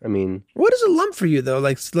unhappy. I mean, what is a lump for you though?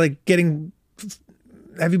 Like getting,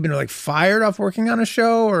 have you been fired off working on a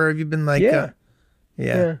show, or have you been yeah.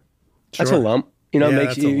 Sure. That's a lump. It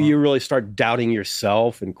makes that's a lump. You really start doubting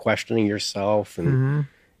yourself and questioning yourself. And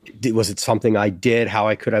was it something I did, how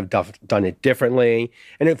I could have done it differently?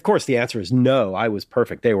 And of course, the answer is no, I was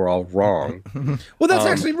perfect. They were all wrong. Well, that's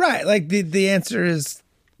actually right. Like the answer is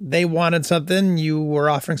they wanted something, you were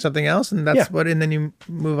offering something else, and that's and then you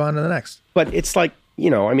move on to the next. But it's like,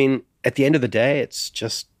 I mean, at the end of the day, it's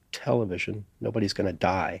just television. Nobody's going to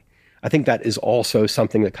die. I think that is also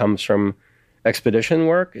something that comes from expedition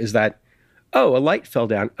work, is that, oh, a light fell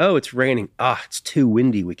down. Oh, it's raining. It's too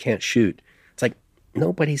windy. We can't shoot. It's like,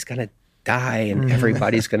 nobody's going to die and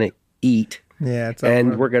everybody's going to eat. Yeah.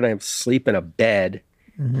 And we're going to sleep in a bed,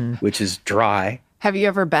 which is dry. Have you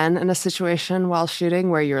ever been in a situation while shooting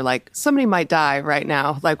where you're like, somebody might die right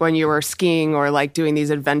now? Like when you were skiing or doing these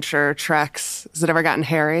adventure treks? Has it ever gotten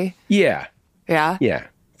hairy? Yeah. Yeah? Yeah,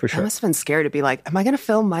 for sure. I must have been scared to be like, am I going to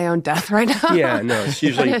film my own death right now? Yeah, no, it's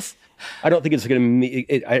usually... I don't think it's going to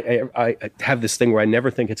be. I have this thing where I never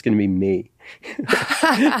think it's going to be me.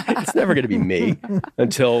 It's never going to be me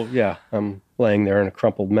until, I'm laying there in a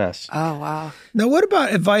crumpled mess. Oh, wow. Now, what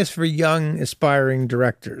about advice for young, aspiring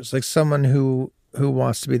directors, like someone who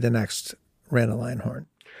wants to be the next Randall Einhorn?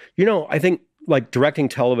 I think directing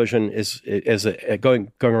television is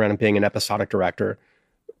going around and being an episodic director,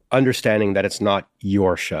 understanding that it's not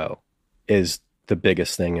your show is the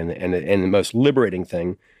biggest thing and the most liberating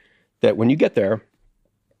thing. That when you get there,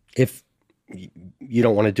 if you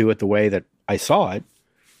don't want to do it the way that I saw it,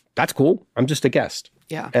 that's cool. I'm just a guest.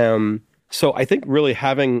 Yeah. So I think really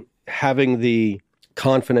having the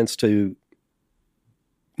confidence to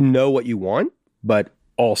know what you want, but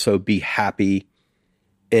also be happy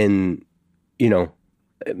in,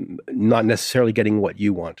 not necessarily getting what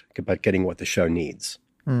you want, but getting what the show needs.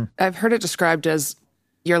 I've heard it described as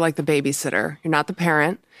you're like the babysitter. You're not the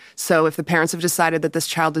parent. So if the parents have decided that this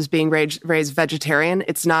child is being raised vegetarian,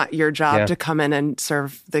 it's not your job to come in and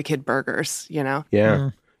serve the kid burgers, Yeah.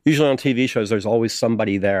 Usually on TV shows, there's always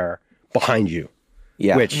somebody there behind you.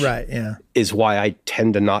 Yeah. Which is why I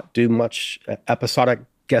tend to not do much episodic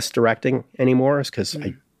guest directing anymore, is because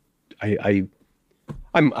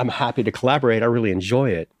I'm happy to collaborate. I really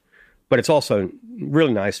enjoy it. But it's also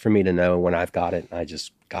really nice for me to know when I've got it, I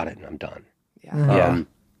just got it and I'm done. Yeah. And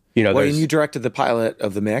you directed the pilot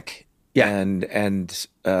of the Mick, and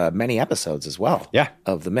many episodes as well,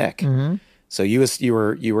 of the Mick. Mm-hmm. So you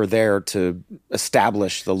were there to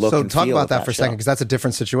establish the look. So and talk feel about of that for a second, because that's a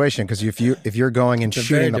different situation. Because if you're going and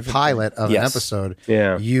shooting a pilot of an episode,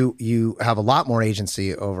 you have a lot more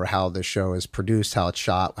agency over how the show is produced, how it's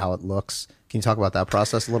shot, how it looks. Can you talk about that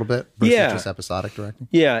process a little bit versus just episodic directing?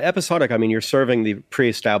 Yeah, episodic. I mean, you're serving the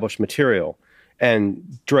pre-established material.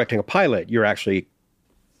 And directing a pilot, you're actually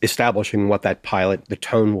establishing what that pilot, the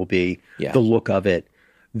tone will be, the look of it,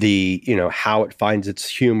 the, how it finds its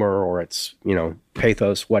humor or its,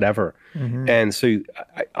 pathos, whatever. Mm-hmm. And so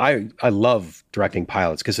I love directing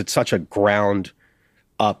pilots because it's such a ground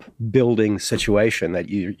up building situation that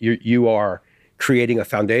you are creating a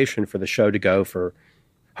foundation for the show to go for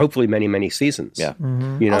hopefully many, many seasons. Yeah.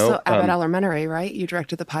 Mm-hmm. Also, Abbott Elementary, right? You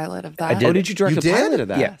directed the pilot of that. I did. Oh, did you direct the pilot of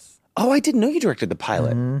that? Yes. Oh, I didn't know you directed the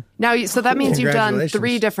pilot. Mm-hmm. Now, so that means you've done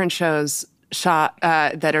 3 different shows shot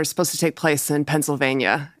that are supposed to take place in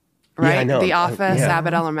Pennsylvania, right? Yeah, I know. The Office, Yeah.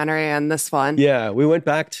 Abbott Elementary, and this one. Yeah, we went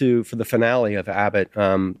back for the finale of Abbott.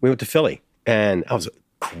 We went to Philly, and that was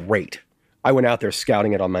great. I went out there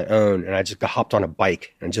scouting it on my own, and I just hopped on a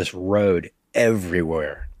bike and just rode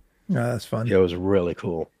everywhere. Oh, that's fun. It was really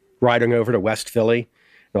cool. Riding over to West Philly,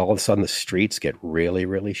 and all of a sudden the streets get really,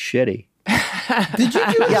 really shitty. Did you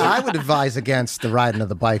do it? Yeah, I would advise against the riding of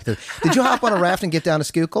the bike. Did you hop on a raft and get down to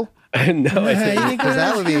Schuylkill? No, I didn't. Because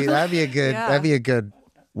that'd be a good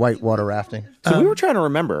whitewater rafting. So we were trying to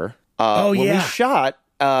remember when we yeah. shot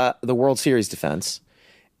the World Series defense,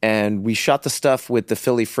 and we shot the stuff with the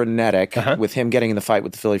Philly Frenetic, with him getting in the fight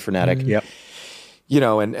with the Philly Frenetic. Yep. You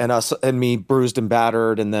know, and us and me bruised and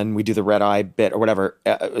battered, and then we do the red eye bit or whatever.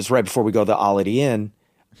 It was right before we go to the Holiday Inn.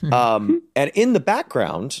 And in the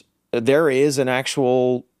background, there is an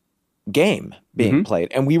actual game being played.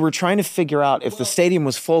 And we were trying to figure out if the stadium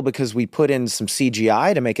was full because we put in some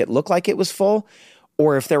CGI to make it look like it was full,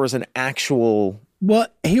 or if there was an actual... Well,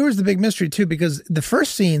 here was the big mystery too, because the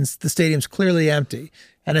first scenes, the stadium's clearly empty,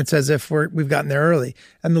 and it's as if we've gotten there early.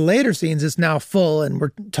 And the later scenes, it's now full, and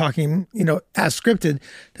we're talking, as scripted,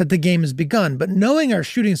 that the game has begun. But knowing our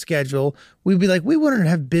shooting schedule, we'd be like, we wouldn't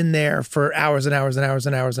have been there for hours and hours and hours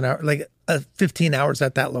and hours and hours, like 15 hours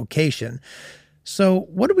at that location. So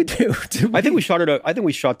what did we do? I think we shot it. I think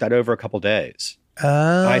we shot that over a couple days.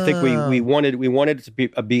 I think we wanted it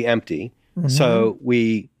to be empty, so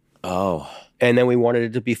we. And then we wanted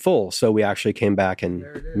it to be full, so we actually came back and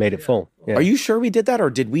made it full. Yeah. Are you sure we did that,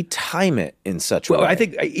 or did we time it in such a way? Well, I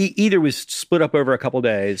think either was split up over a couple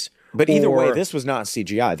days. But either way, this was not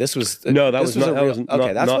CGI. This was that was not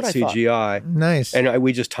CGI. Nice. And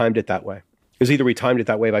we just timed it that way. Because either we timed it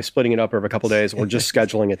that way by splitting it up over a couple days, or just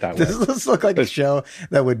scheduling it that way. This looks like a show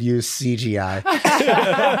that would use CGI.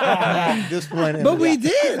 At this point, But we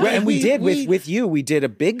did. And we did with you. We did a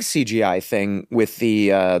big CGI thing with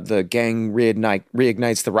the gang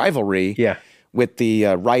reignites the rivalry. Yeah. With the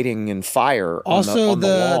writing and fire Also on the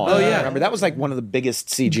lawn. oh, yeah, remember that was like one of the biggest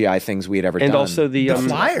CGI things we had ever done. And also the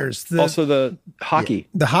flyers. Also the hockey.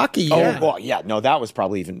 The hockey, yeah. Oh, well, yeah. No, that was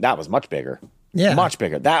probably that was much bigger. Yeah. Much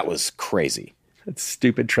bigger. That was crazy. That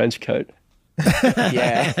stupid trench coat.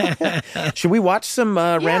 Yeah. Should we watch some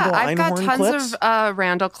Randall I've got Einhorn tons clips? of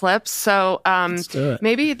Randall clips. So Let's do it.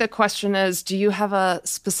 maybe the question is, do you have a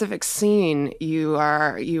specific scene you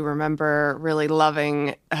remember really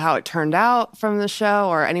loving how it turned out from the show,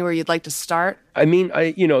 or anywhere you'd like to start? I mean,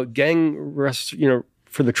 gang rest,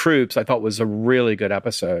 for the troops, I thought was a really good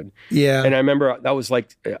episode. Yeah. And I remember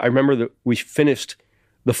that we finished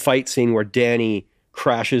the fight scene where Danny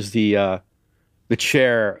crashes the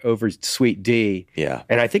chair over Sweet D. Yeah.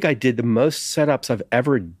 And I think I did the most setups I've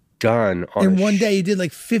ever done on In one day, you did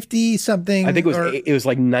like 50 something. I think it was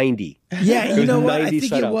like 90. Yeah, It you was know what? I 90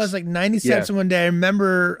 think setups. it was like 90 steps in one day. I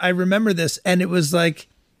remember this, and it was like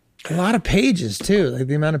a lot of pages too. Like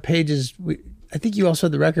the amount of pages I think you also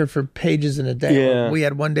had the record for pages in a day. Yeah. We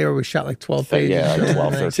had one day where we shot like 12 pages. Yeah,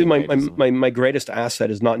 12, 13 See, pages. my greatest asset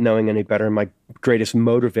is not knowing any better. And my greatest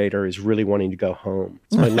motivator is really wanting to go home.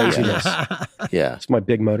 It's my laziness. Yeah. It's my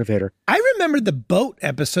big motivator. I remember the boat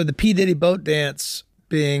episode, the P. Diddy boat dance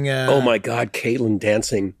being. Oh my God, Caitlin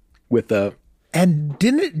dancing with the. And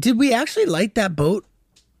did we actually light that boat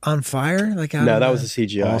on fire? Like No, that was a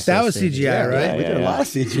CGI. That was CGI, right? We did a lot of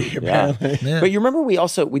CGI, apparently. Yeah. But you remember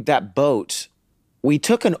with that boat, we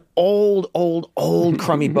took an old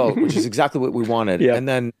crummy boat, which is exactly what we wanted. Yeah. And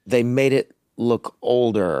then they made it look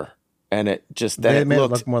older. And it just, then They it made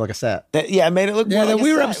looked, it look more like a set. it made it look more Yeah, like that a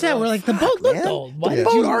we were set. upset. We're like, the boat looked man, old. Why the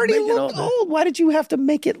did you boat already make it looked older? old. Why did you have to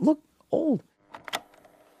make it look old?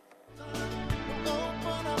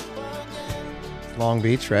 Long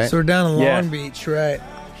Beach, right? So we're down in Yeah. Long Beach, right?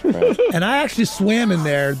 And I actually swam in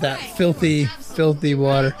there, that filthy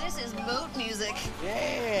water. This is boat music.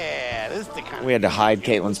 We had to hide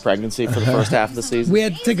Caitlin's pregnancy for the first half of the season. We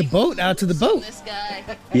had to take a boat out to the boat. This guy.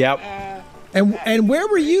 Yep. And where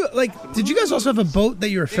were you? Like, did you guys also have a boat that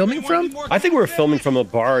you were filming from? I think we were filming from a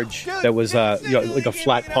barge that was like a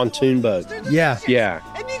flat pontoon boat. Yeah. Yeah.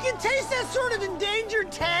 And you can taste that sort of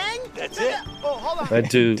endangered tang. That's it. Oh, hold on. I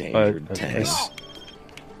do. Endangered tang.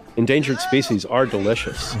 Endangered species are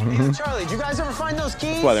delicious. Charlie, did you guys ever find those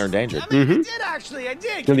keys? That's why they're endangered. I did actually. I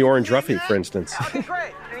did. And the orange roughy, for instance. Okay,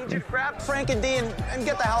 great. I need you to grab Frank and Dee and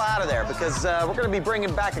get the hell out of there because we're going to be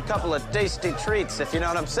bringing back a couple of tasty treats, if you know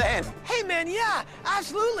what I'm saying. Hey, man, yeah,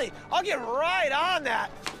 absolutely. I'll get right on that.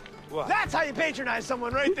 What? That's how you patronize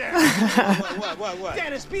someone right there. What?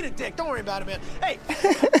 Dennis, beat a dick. Don't worry about it, man. Hey,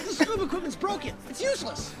 the scuba equipment's broken. It's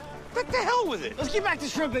useless. What the hell with it? Let's get back to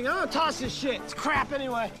shrimping. I'm going to toss this shit. It's crap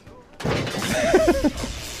anyway.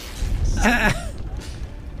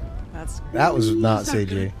 That was not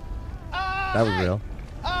CG. That was real.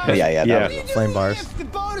 Yeah. That was, Flame bars. The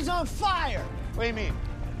boat is on fire. What do you mean?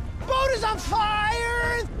 Boat is on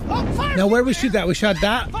fire! Oh, fire! Now, where we shoot that? We shot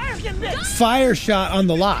that Fire's getting big. fire shot on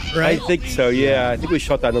the lot, I right? think so. Yeah, I think we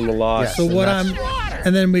shot that on the lot. Yes. So what I'm,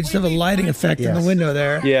 and then we just have a lighting effect in the Yes. window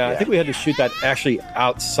there. Yeah, I think we had to shoot that actually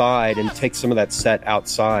outside and take some of that set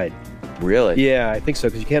outside. really? Yeah, I think so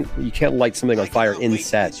because you can't light something on fire in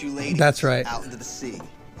set. That's right. Out into the sea.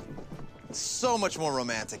 It's so much more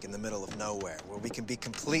romantic in the middle of nowhere, where we can be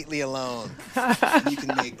completely alone. You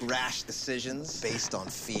can make rash decisions based on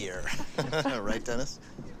fear. Right, Dennis?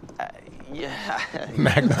 Yeah.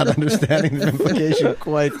 Mac not understanding the implication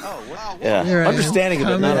quite. Oh, wow. Yeah. You're right. Understanding it,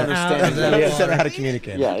 but not Coming out understanding of it. that He Yeah. said how to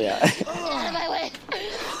communicate. Yeah. Out of my way.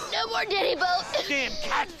 No more diddy boat. Damn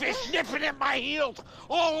catfish nipping at my heels,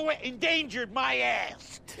 all the way endangered my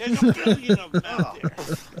ass. There's a billion of them out there.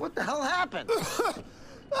 What the hell happened?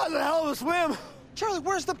 That was a hell of a swim. Charlie,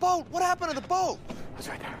 where's the boat? What happened to the boat? It's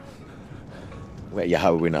right there. Wait, yeah,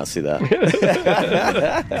 how would we not see that?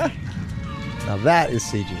 Now that is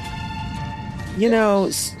CG. You know,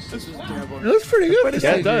 It looks pretty good. For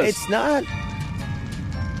Yeah, it does. it's not.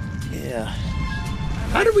 Yeah.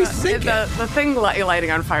 How did we sync it? The thing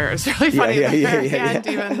lighting on fire is really funny. Yeah, at the yeah, very yeah, end,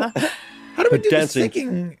 even. How do we The do the dancing.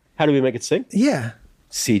 syncing? How do we make it sync? Yeah.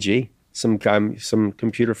 CG. Some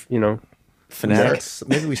computer, Fanatic.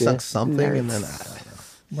 Maybe we sunk something and then I don't know.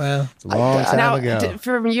 Well, It's a long time Now, ago.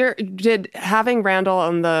 did having Randall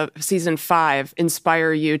on the season 5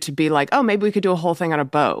 inspire you to be like, oh, maybe we could do a whole thing on a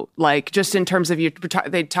boat? Like, just in terms of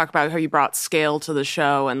they talk about how you brought scale to the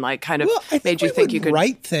show and like kind of I made you we think would you could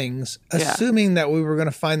write things, assuming that we were going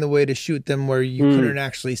to find the way to shoot them where you couldn't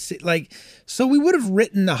actually see. Like, so we would have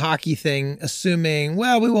written the hockey thing, assuming,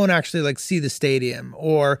 well, we won't actually like see the stadium,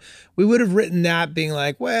 or we would have written that being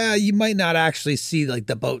like, well, you might not actually see like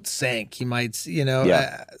the boat sink. You might,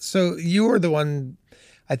 Yeah. So you were the one,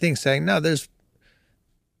 I think, saying, no, the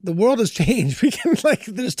world has changed. We can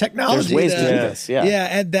there's technology. There's ways to do this. Yeah.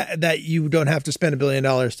 Yeah, and that you don't have to spend $1 billion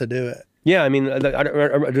to do it. Yeah, I mean, I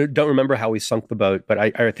don't remember how we sunk the boat, but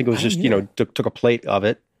I think it was just, took a plate of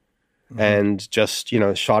it and just,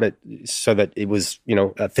 shot it so that it was,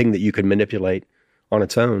 a thing that you could manipulate on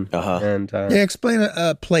its own. And Yeah, explain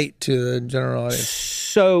a plate to the general audience.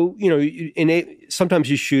 so, sometimes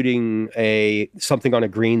you're shooting something on a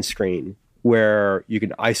green screen where you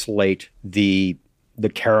can isolate the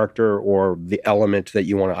character or the element that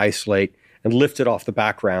you want to isolate and lift it off the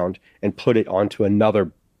background and put it onto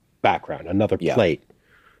another background, another plate.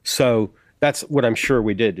 So that's what I'm sure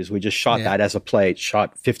we did is we just shot that as a plate,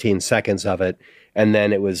 shot 15 seconds of it, and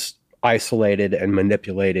then it was isolated and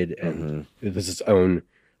manipulated and it was its own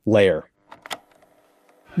layer.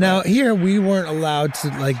 Now, here we weren't allowed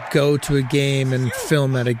to go to a game and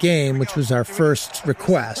film at a game, which was our first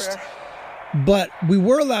request. But we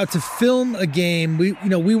were allowed to film a game. We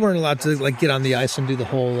weren't allowed to get on the ice and do the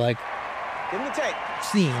whole Give him the tape.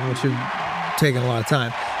 scene, which would taken a lot of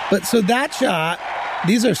time. But so that shot,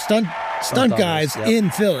 these are stunt guys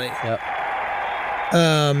in Philly. Yep.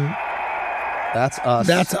 That's us.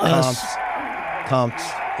 That's us. Comped.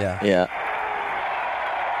 Yeah. Yeah.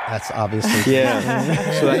 That's obviously.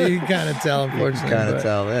 Yeah. So you can kind of tell, unfortunately. Kind of but-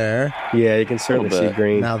 tell there. Yeah, you can certainly see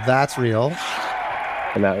green. Now that's real.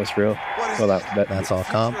 And that was real. Well, That's all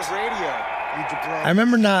comped. I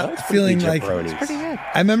remember not feeling like. jabronis.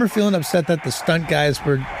 I remember feeling upset that the stunt guys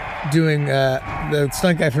were doing. The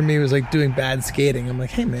stunt guy for me was doing bad skating. I'm like,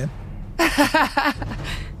 hey man,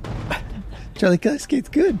 Charlie skates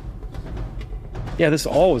good. Yeah, this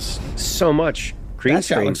all was so much green That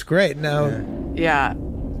shot screen. looks great now. Yeah.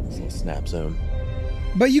 Snap zone.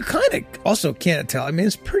 But you kind of also can't tell. I mean,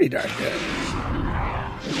 it's pretty darn good.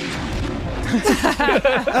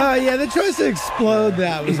 Oh, yeah, the choice to explode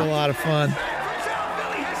that was a lot of fun.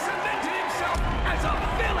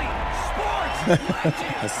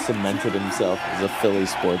 Has cemented himself as a Philly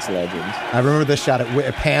sports legend. I remember this shot.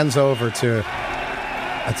 It pans over to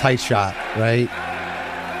a tight shot, right?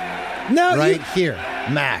 No, Right here.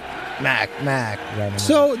 Mac. Right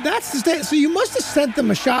So that's the state. So you must have sent them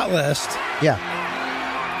a shot list. yeah.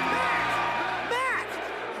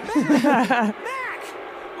 Mac,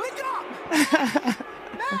 wake up! Mac,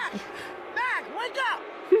 wake up!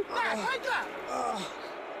 Mac, wake up!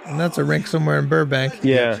 And that's a rink somewhere in Burbank.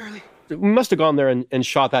 Yeah. We must have gone there and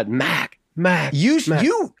shot that Mac. You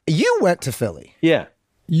went to Philly. Yeah.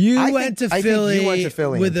 You I went think to Philly you went to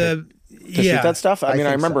Philly with and a To shoot that stuff? I mean,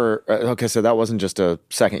 I think so. remember. Okay, so that wasn't just a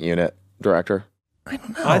second unit director.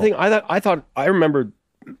 I think I remember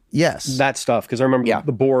Yes. that stuff because I remember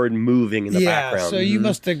the board moving in the background. So you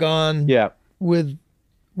must have gone with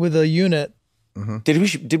a unit. Mm-hmm.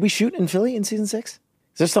 Did we shoot in Philly in season 6?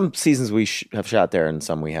 There's some seasons we have shot there and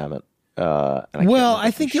some we haven't.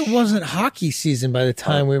 I think it wasn't hockey season by the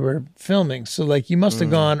time we were filming. So like you must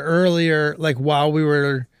have gone earlier, like while we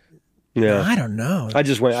were. Yeah, I don't know. I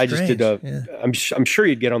just went. Strange. I just did. I'm sure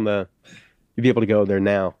you'd get on the. You'd be able to go there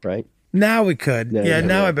now, right? Now we could.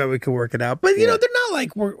 Now I bet we could work it out. But you know, they're not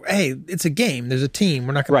like hey, it's a game. There's a team.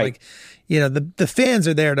 We're not going to the fans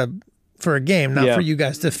are there for a game, not for you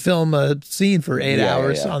guys to film a scene for 8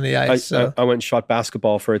 hours on the ice. I went and shot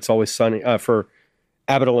basketball for It's Always Sunny for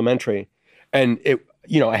Abbott Elementary, and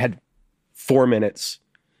I had 4 minutes,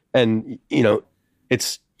 and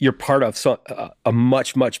you're part of a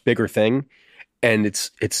much, much bigger thing, and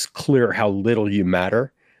it's clear how little you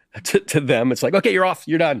matter to them. It's like, okay, you're off,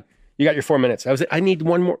 you're done, you got your 4 minutes. I need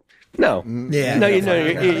one more. No, you're done. It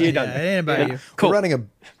ain't about you. Cool. We're running a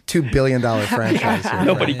 $2 billion franchise here.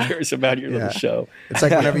 Nobody cares about your little show. It's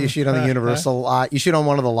like whenever you shoot on the Universal lot, you shoot on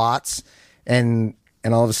one of the lots, and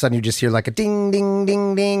all of a sudden you just hear like a ding, ding,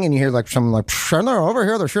 ding, ding, and you hear like someone like, they're over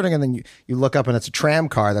here, they're shooting, and then you look up and it's a tram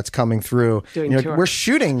car that's coming through. And you're like, we're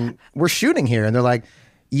shooting here, and they're like,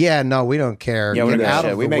 yeah, no, we don't care. Yeah, Get out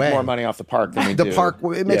of the way. We make more money off the park than we do. The park,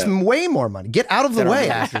 it makes way more money. Get out of the way,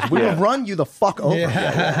 actors. We will run you the fuck over. They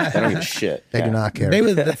don't give a shit. They do not care. They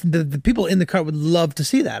would, the people in the car would love to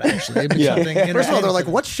see that, actually. First of all, they're like,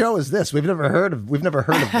 what show is this? We've never heard of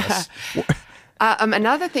this.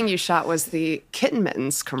 Another thing you shot was the Kitten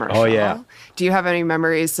Mittens commercial. Oh, yeah. Do you have any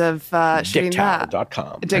memories of shooting that?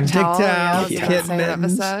 DickTowel.com. Dick Towel. Kitten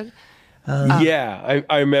Mittens. Episode.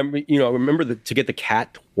 I remember. I remember to get the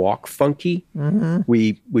cat to walk funky. Mm-hmm.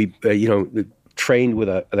 We trained with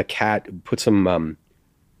the cat, put some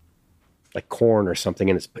like corn or something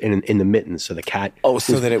in the mittens, so the cat.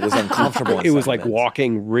 So that it was uncomfortable. It was like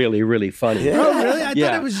walking really, really funny. Yeah. Oh, really? I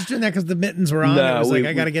thought it was just doing that because the mittens were on. No, it was like,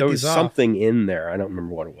 I got to get these off. There was something in there. I don't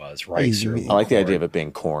remember what it was. Rice or I like the idea of it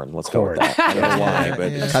being corn. Let's go with that. I don't know why,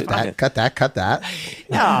 but cut that.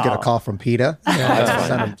 Get a call from PETA.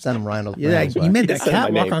 Send him Randall. Yeah, you made that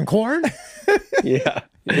cat walk on corn? Yeah.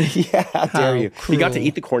 How dare you? He got to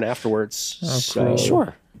eat the corn afterwards. So,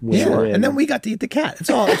 sure. And then we got to eat the cat. It's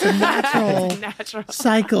a natural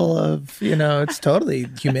cycle of, it's totally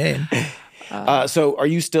humane. So are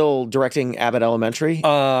you still directing Abbott Elementary?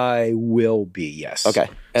 I will be, yes. Okay.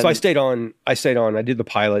 So I stayed on. I did the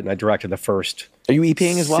pilot and I directed the first. Are you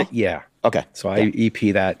EPing as well? Yeah. Okay. So I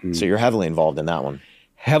EP that. So you're heavily involved in that one.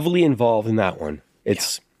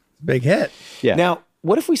 It's big hit. Yeah. Now,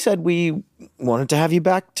 what if we said we wanted to have you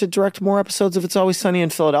back to direct more episodes of It's Always Sunny in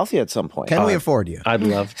Philadelphia at some point? Can we afford you? I'd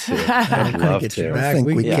love to. I'd love to. I think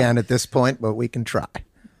we can at this point, but we can try.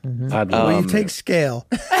 Mm-hmm. I'd you take scale?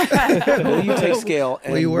 Will you take scale?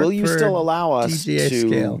 And will you still allow us DGA to,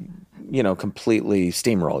 scale? Completely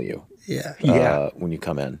steamroll you? Yeah. When you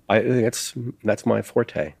come in, that's my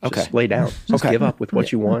forte. Okay. Just lay down. Just give up with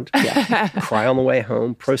what you want. Yeah. Cry on the way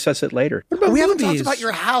home. Process it later. We haven't talked about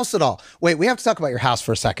your house at all. Wait, we have to talk about your house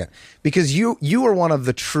for a second because you were one of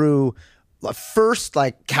the true first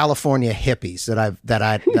like California hippies that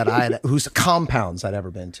I whose compounds I'd ever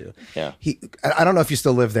been to. Yeah. I don't know if you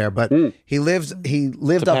still live there, but he lived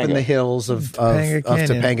up in the hills of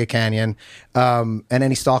Topanga Canyon. And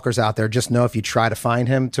any stalkers out there, just know if you try to find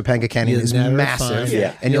him, Topanga Canyon is massive.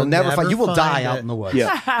 And you'll never find. You will die out in the woods.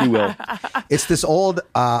 Yeah, you will. It's this old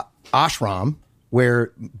ashram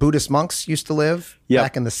where Buddhist monks used to live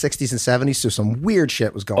back in the 60s and 70s. So some weird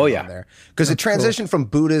shit was going on there. Because it transitioned from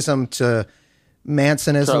Buddhism to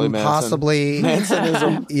Mansonism, possibly.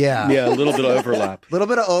 Mansonism. Yeah, a little bit of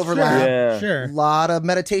overlap. Sure. A lot of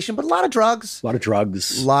meditation, but a lot of drugs. A lot of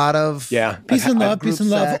drugs. A lot of peace and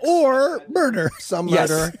love, or murder. Some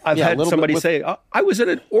murder. I've had somebody say, I was at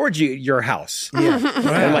an orgy at your house. Yeah.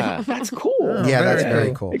 I'm like, that's cool. Yeah, that's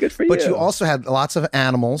very cool. Hey, good for you. But you also had lots of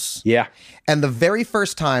animals. Yeah. And the very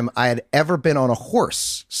first time I had ever been on a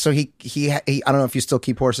horse, so he I don't know if you still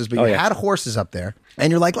keep horses, but you had horses up there, and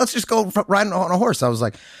you're like, let's just go riding on a horse. I was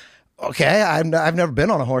like, okay, I've never been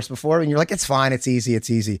on a horse before, and you're like, it's fine, it's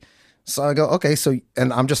easy. So I go, okay,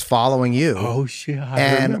 and I'm just following you. Oh shit!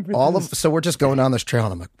 So we're just going down this trail,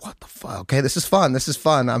 and I'm like, what the fuck? Okay, this is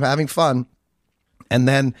fun. I'm having fun, and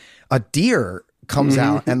then a deer comes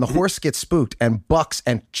out and the horse gets spooked and bucks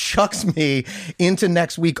and chucks me into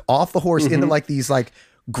next week off the horse into like these like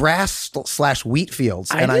grass/wheat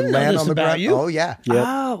fields, and I land on the ground. You? Oh yeah.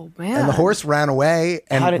 Oh man! And the horse ran away,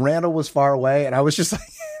 and Randall was far away, and I was just like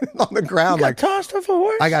on the ground. You got tossed off a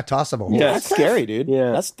horse? I got tossed off a horse. Yeah, that's scary, dude.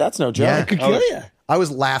 Yeah, that's no joke. It could kill you. I was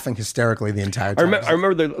laughing hysterically the entire time. I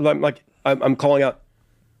remember I'm calling out,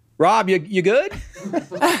 Rob, you good?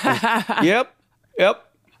 Yep.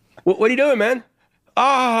 What are you doing, man?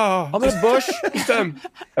 Oh, I'm in the bush. I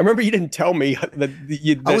remember you didn't tell me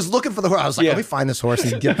that I was looking for the horse. I was like, let me find this horse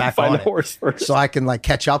and get back on find it. the horse first. So I can like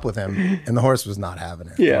catch up with him. And the horse was not having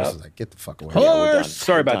it. The Yeah. horse was like, get the fuck away. Horse.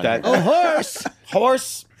 Sorry about that. Oh, horse.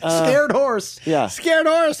 Horse. Scared horse. Yeah. Scared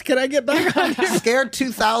horse. Can I get back on here? Scared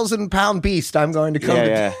 2,000-pound beast. I'm going to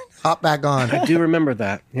come hop back on. I do remember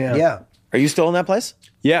that. Yeah. Yeah. Are you still in that place?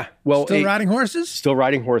 Yeah. Well, Still riding horses? Still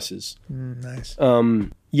riding horses. Nice.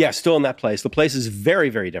 Yeah, still in that place. The place is very,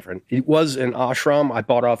 very different. It was an ashram I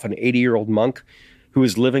bought off an 80-year-old monk who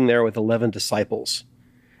was living there with 11 disciples.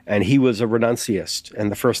 And he was a renunciast. And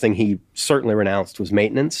the first thing he certainly renounced was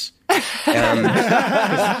maintenance. And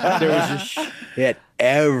there was just shit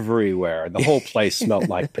everywhere. The whole place smelled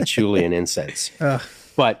like patchouli and incense.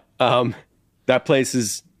 But that place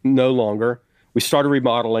is no longer. We started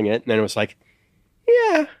remodeling it, and then it was like,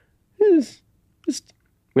 yeah, we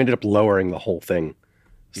ended up lowering the whole thing.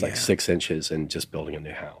 It's like 6 inches and just building a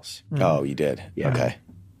new house. Oh, you did? Yeah. Okay.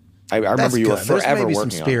 I remember you were There's forever maybe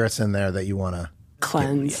working some spirits in there that you want to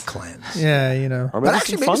Cleanse. cleanse. Yeah, you know. on it. Or But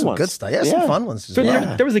actually, maybe some good stuff. Yeah, some fun ones as So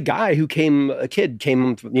well. there was a guy who a kid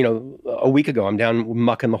came, a week ago. I'm down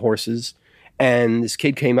mucking the horses, and this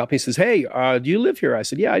kid came up. He says, "Hey, do you live here?" I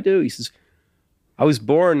said, "Yeah, I do." He says, "I was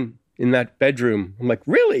born in that bedroom." I'm like,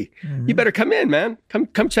 "Really? You better come in, man.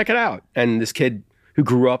 Come check it out." And this kid who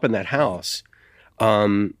grew up in that house,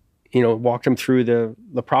 walked him through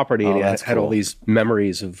the property, and he had all these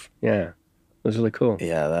memories of, it was really cool.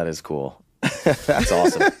 Yeah, that is cool. That's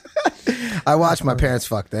awesome. I watched my parents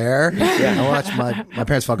fuck there. I watched my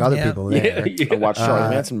parents fuck other people there. I watched Charlie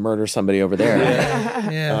Manson murder somebody over there.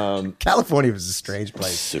 Yeah. California was a strange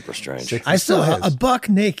place. Super strange. I saw a buck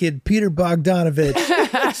naked Peter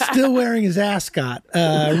Bogdanovich still wearing his ascot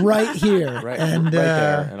right here. Right, and right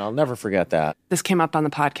there. And I'll never forget that. This came up on the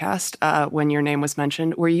podcast when your name was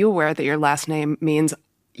mentioned. Were you aware that your last name means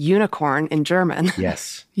unicorn in German?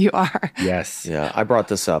 Yes. You are. Yes. Yeah, I brought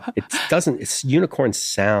this up. It's unicorn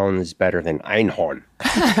sounds better than Einhorn.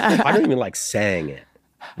 I don't even like saying it.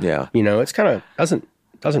 Yeah. It's kind of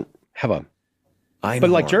doesn't have a, Einhorn. but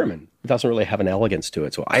like German, it doesn't really have an elegance to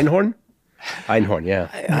it. So Einhorn, yeah.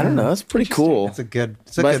 I don't know. That's pretty cool. It's a good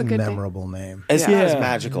memorable name. It's not as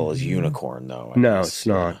magical as unicorn, though. No, it's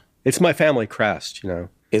not. It's my family crest,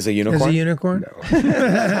 Is a unicorn? Is a unicorn?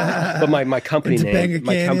 No. But my company It's a bag name, of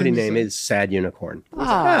my company canyons. name is Sad Unicorn. Oh,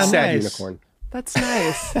 Sad nice. Unicorn. that's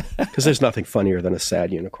nice. Because there's nothing funnier than a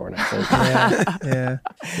sad unicorn, I think.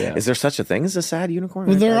 Yeah. Is there such a thing as a sad unicorn?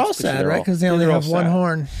 Well, they're I all just picture sad, they're right? all- Because they only they're all have one sad.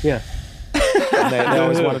 horn. Yeah. they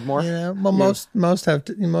always wanted more. Yeah. Well, most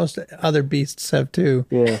other beasts have two.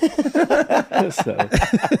 Yeah. So,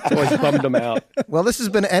 it's always bummed them out. Well, this has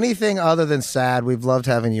been anything other than sad. We've loved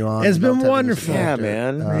having you on. It's We've been loved having you wonderful. Yeah,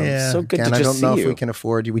 connected. man. Yeah. So good Again, to I just don't see know you. if we can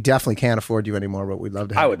afford you. We definitely can't afford you anymore, but we'd love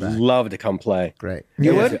to have I you would back. love to come play. Great.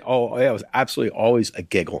 You would? Oh, yeah. It was absolutely always a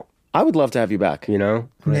giggle, I would love to have you back. Yeah.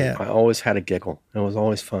 I always had a giggle. It was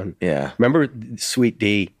always fun. Yeah. Remember Sweet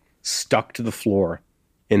D stuck to the floor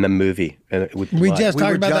in the movie? And with We blood? just We were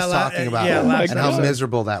talked about just that talking about yeah, that last and how episode.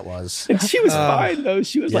 miserable that was. And she was fine, though.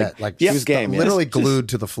 She was Yeah, like, she was game. Literally Just- glued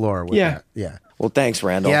to the floor with Yeah. that. Yeah. Well, thanks,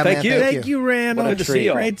 Randall. Yeah, Thank man, you. Thank you, Randall. What a Good to see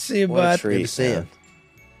you. Great to see you, What a bud. treat. Good to see you. man.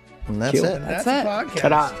 And that's Cute. it. That's That's the it.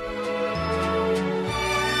 podcast. ta-da.